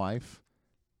to my wife,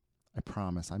 I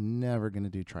promise I'm never going to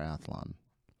do triathlon.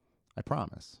 I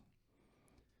promise.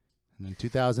 And in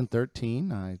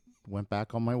 2013, I went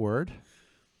back on my word,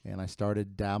 and I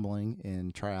started dabbling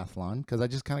in triathlon because I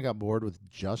just kind of got bored with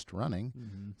just running.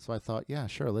 Mm-hmm. So I thought, yeah,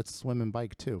 sure, let's swim and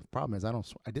bike too. Problem is, I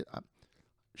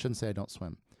shouldn't say I don't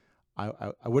swim.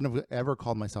 I wouldn't have ever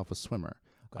called myself a swimmer.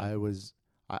 Okay.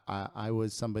 I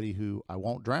was somebody who I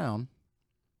won't drown,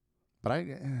 but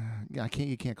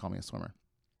you can't call me a swimmer.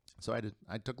 So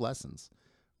I took lessons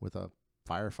with a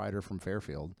firefighter from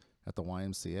Fairfield at the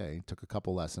YMCA. Took a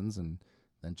couple lessons and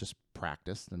then just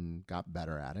practiced and got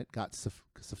better at it. Got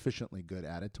sufficiently good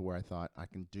at it to where I thought I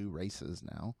can do races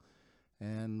now.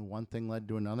 And one thing led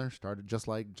to another. Started just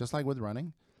like with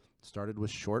running. Started with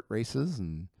short races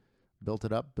and built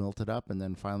it up, and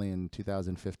then finally in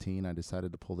 2015 I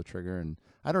decided to pull the trigger. And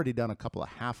I'd already done a couple of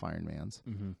half Ironmans,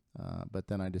 but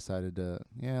then I decided I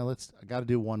got to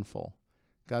do one full.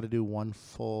 Got to do one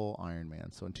full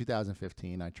Ironman. So in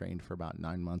 2015 I trained for about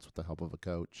 9 months with the help of a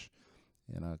coach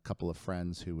and a couple of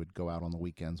friends who would go out on the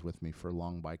weekends with me for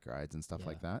long bike rides and stuff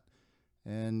like that.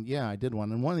 And yeah, I did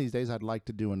one. And one of these days I'd like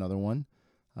to do another one.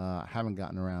 I haven't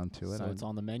gotten around to it. So it's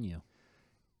on the menu.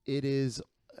 It is.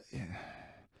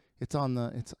 It's on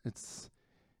the.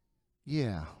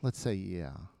 Yeah. Let's say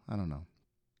yeah. I don't know.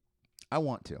 I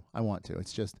want to.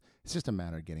 It's just a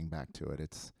matter of getting back to it.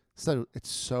 It's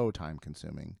so time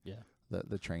consuming. Yeah.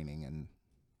 The training and.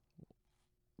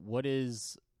 What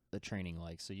is the training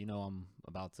like? So I'm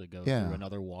about to go Yeah. through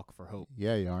another walk for hope.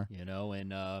 Yeah, you are.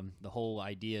 And the whole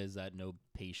idea is that no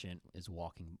patient is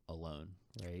walking alone,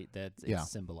 right? That's Yeah.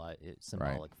 it's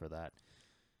symbolic for that.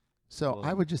 So Well-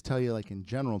 I would just tell you, like in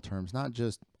general terms, not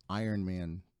just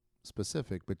Ironman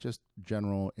specific, but just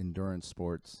general endurance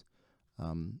sports.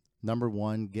 Number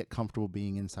one, get comfortable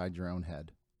being inside your own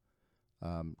head,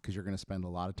 because you're going to spend a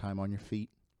lot of time on your feet,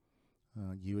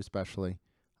 you especially,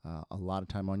 a lot of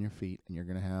time on your feet, and you're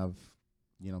going to have,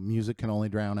 music can only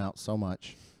drown out so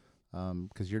much,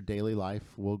 because your daily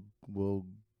life will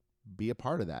be a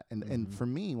part of that. And for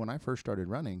me, when I first started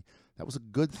running, that was a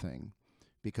good thing,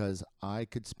 because I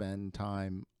could spend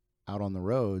time out on the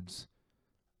roads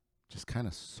just kind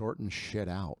of sorting shit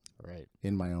out Right.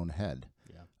 in my own head.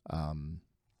 Yeah.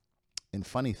 And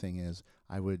funny thing is,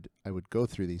 I would go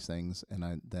through these things, and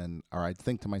I'd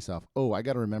think to myself, oh, I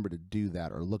got to remember to do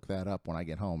that or look that up when I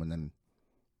get home. And then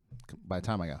by the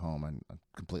time I got home, I'm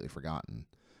completely forgotten.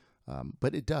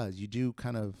 But it does. You do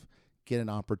kind of get an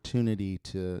opportunity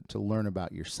to learn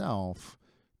about yourself,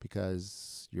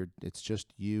 because it's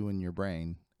just you and your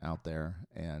brain out there,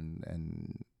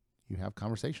 and you have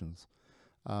conversations.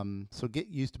 So get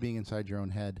used to being inside your own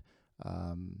head.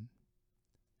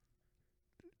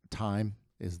 Time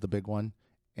is the big one,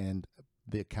 and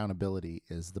the accountability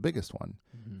is the biggest one.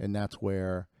 Mm-hmm. And that's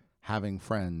where having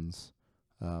friends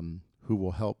who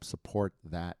will help support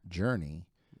that journey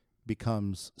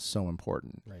becomes so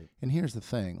important. Right. And here's the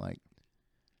thing, like,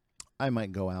 I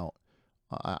might go out,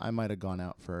 I might have gone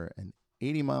out for an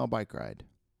 80-mile bike ride,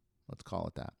 let's call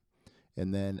it that.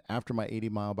 And then after my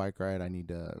 80-mile bike ride, I need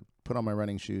to put on my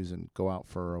running shoes and go out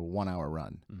for a 1-hour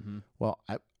run. Mm-hmm. Well,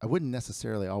 I wouldn't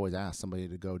necessarily always ask somebody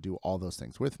to go do all those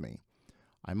things with me.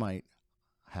 I might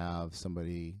have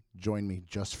somebody join me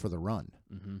just for the run,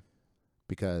 Mm-hmm.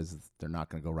 because they're not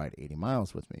going to go ride 80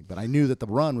 miles with me. But I knew that the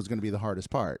run was going to be the hardest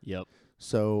part. Yep.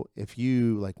 So if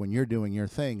you, like, when you're doing your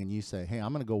thing and you say, hey,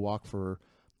 I'm going to go walk for,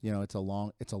 it's a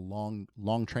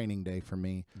long training day for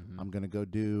me. Mm-hmm. I'm going to go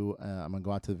I'm going to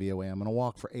go out to the VOA. I'm going to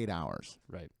walk for 8 hours.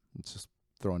 Right. Let's just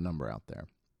throw a number out there.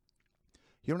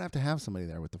 You don't have to have somebody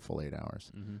there with the full 8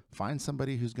 hours. Mm-hmm. Find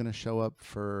somebody who's going to show up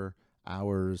for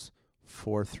hours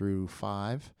 4 through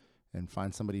 5, and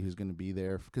find somebody who's going to be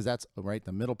there, because that's right.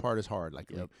 The middle part is hard. Like,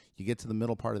 Yep. you get to the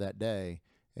middle part of that day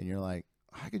and you're like,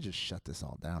 I could just shut this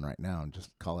all down right now and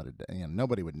just call it a day.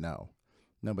 Nobody would know.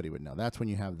 Nobody would know. That's when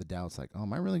you have the doubts, like, oh,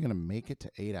 am I really going to make it to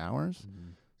 8 hours? Mm-hmm.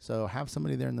 So have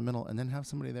somebody there in the middle, and then have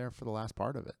somebody there for the last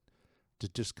part of it to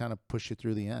just kind of push you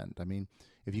through the end. I mean,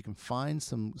 if you can find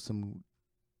some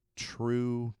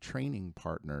true training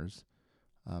partners,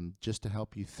 just to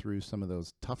help you through some of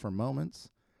those tougher moments,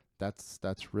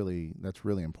 that's really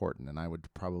important. And I would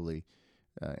probably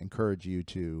encourage you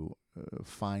to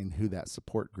find who that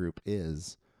support group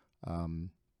is, and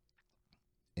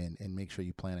make sure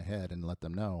you plan ahead and let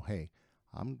them know, hey,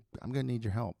 I'm gonna need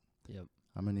your help. Yep.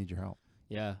 I'm gonna need your help.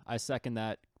 Yeah, I second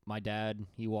that. My dad,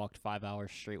 he walked 5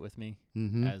 hours straight with me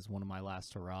Mm-hmm. as one of my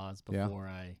last hurrahs Yeah. before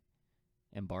I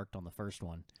embarked on the first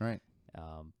one. Right.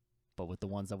 But with the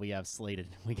ones that we have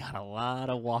slated, we got a lot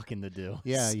of walking to do.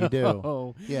 Yeah, you do.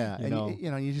 So, Yeah, you and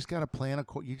know. you just got to plan.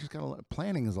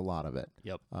 Planning is a lot of it.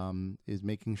 Yep. Is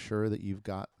making sure that you've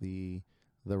got the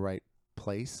right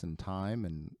place and time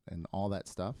and all that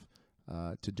stuff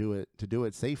to do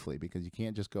it safely, because you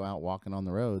can't just go out walking on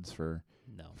the roads for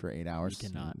No. 8 hours.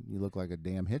 cannot. You look like a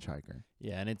damn hitchhiker.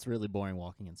 Yeah, and it's really boring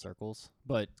walking in circles,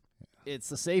 but it's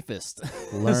the safest.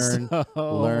 Learn So-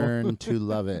 learn to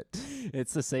love it.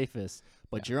 It's the safest.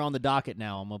 But you're on the docket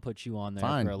now. I'm gonna put you on there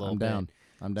Fine, for a little I'm bit. down.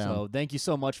 I'm down. So thank you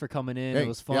so much for coming in. Hey, It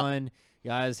was yep. fun.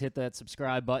 Guys, hit that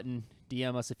subscribe button.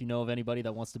 DM us if you know of anybody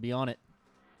that wants to be on it.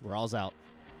 We're all's out.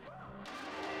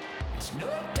 It's no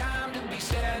time to be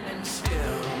standing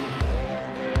still.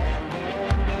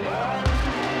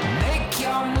 Make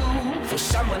your move or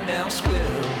someone else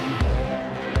will.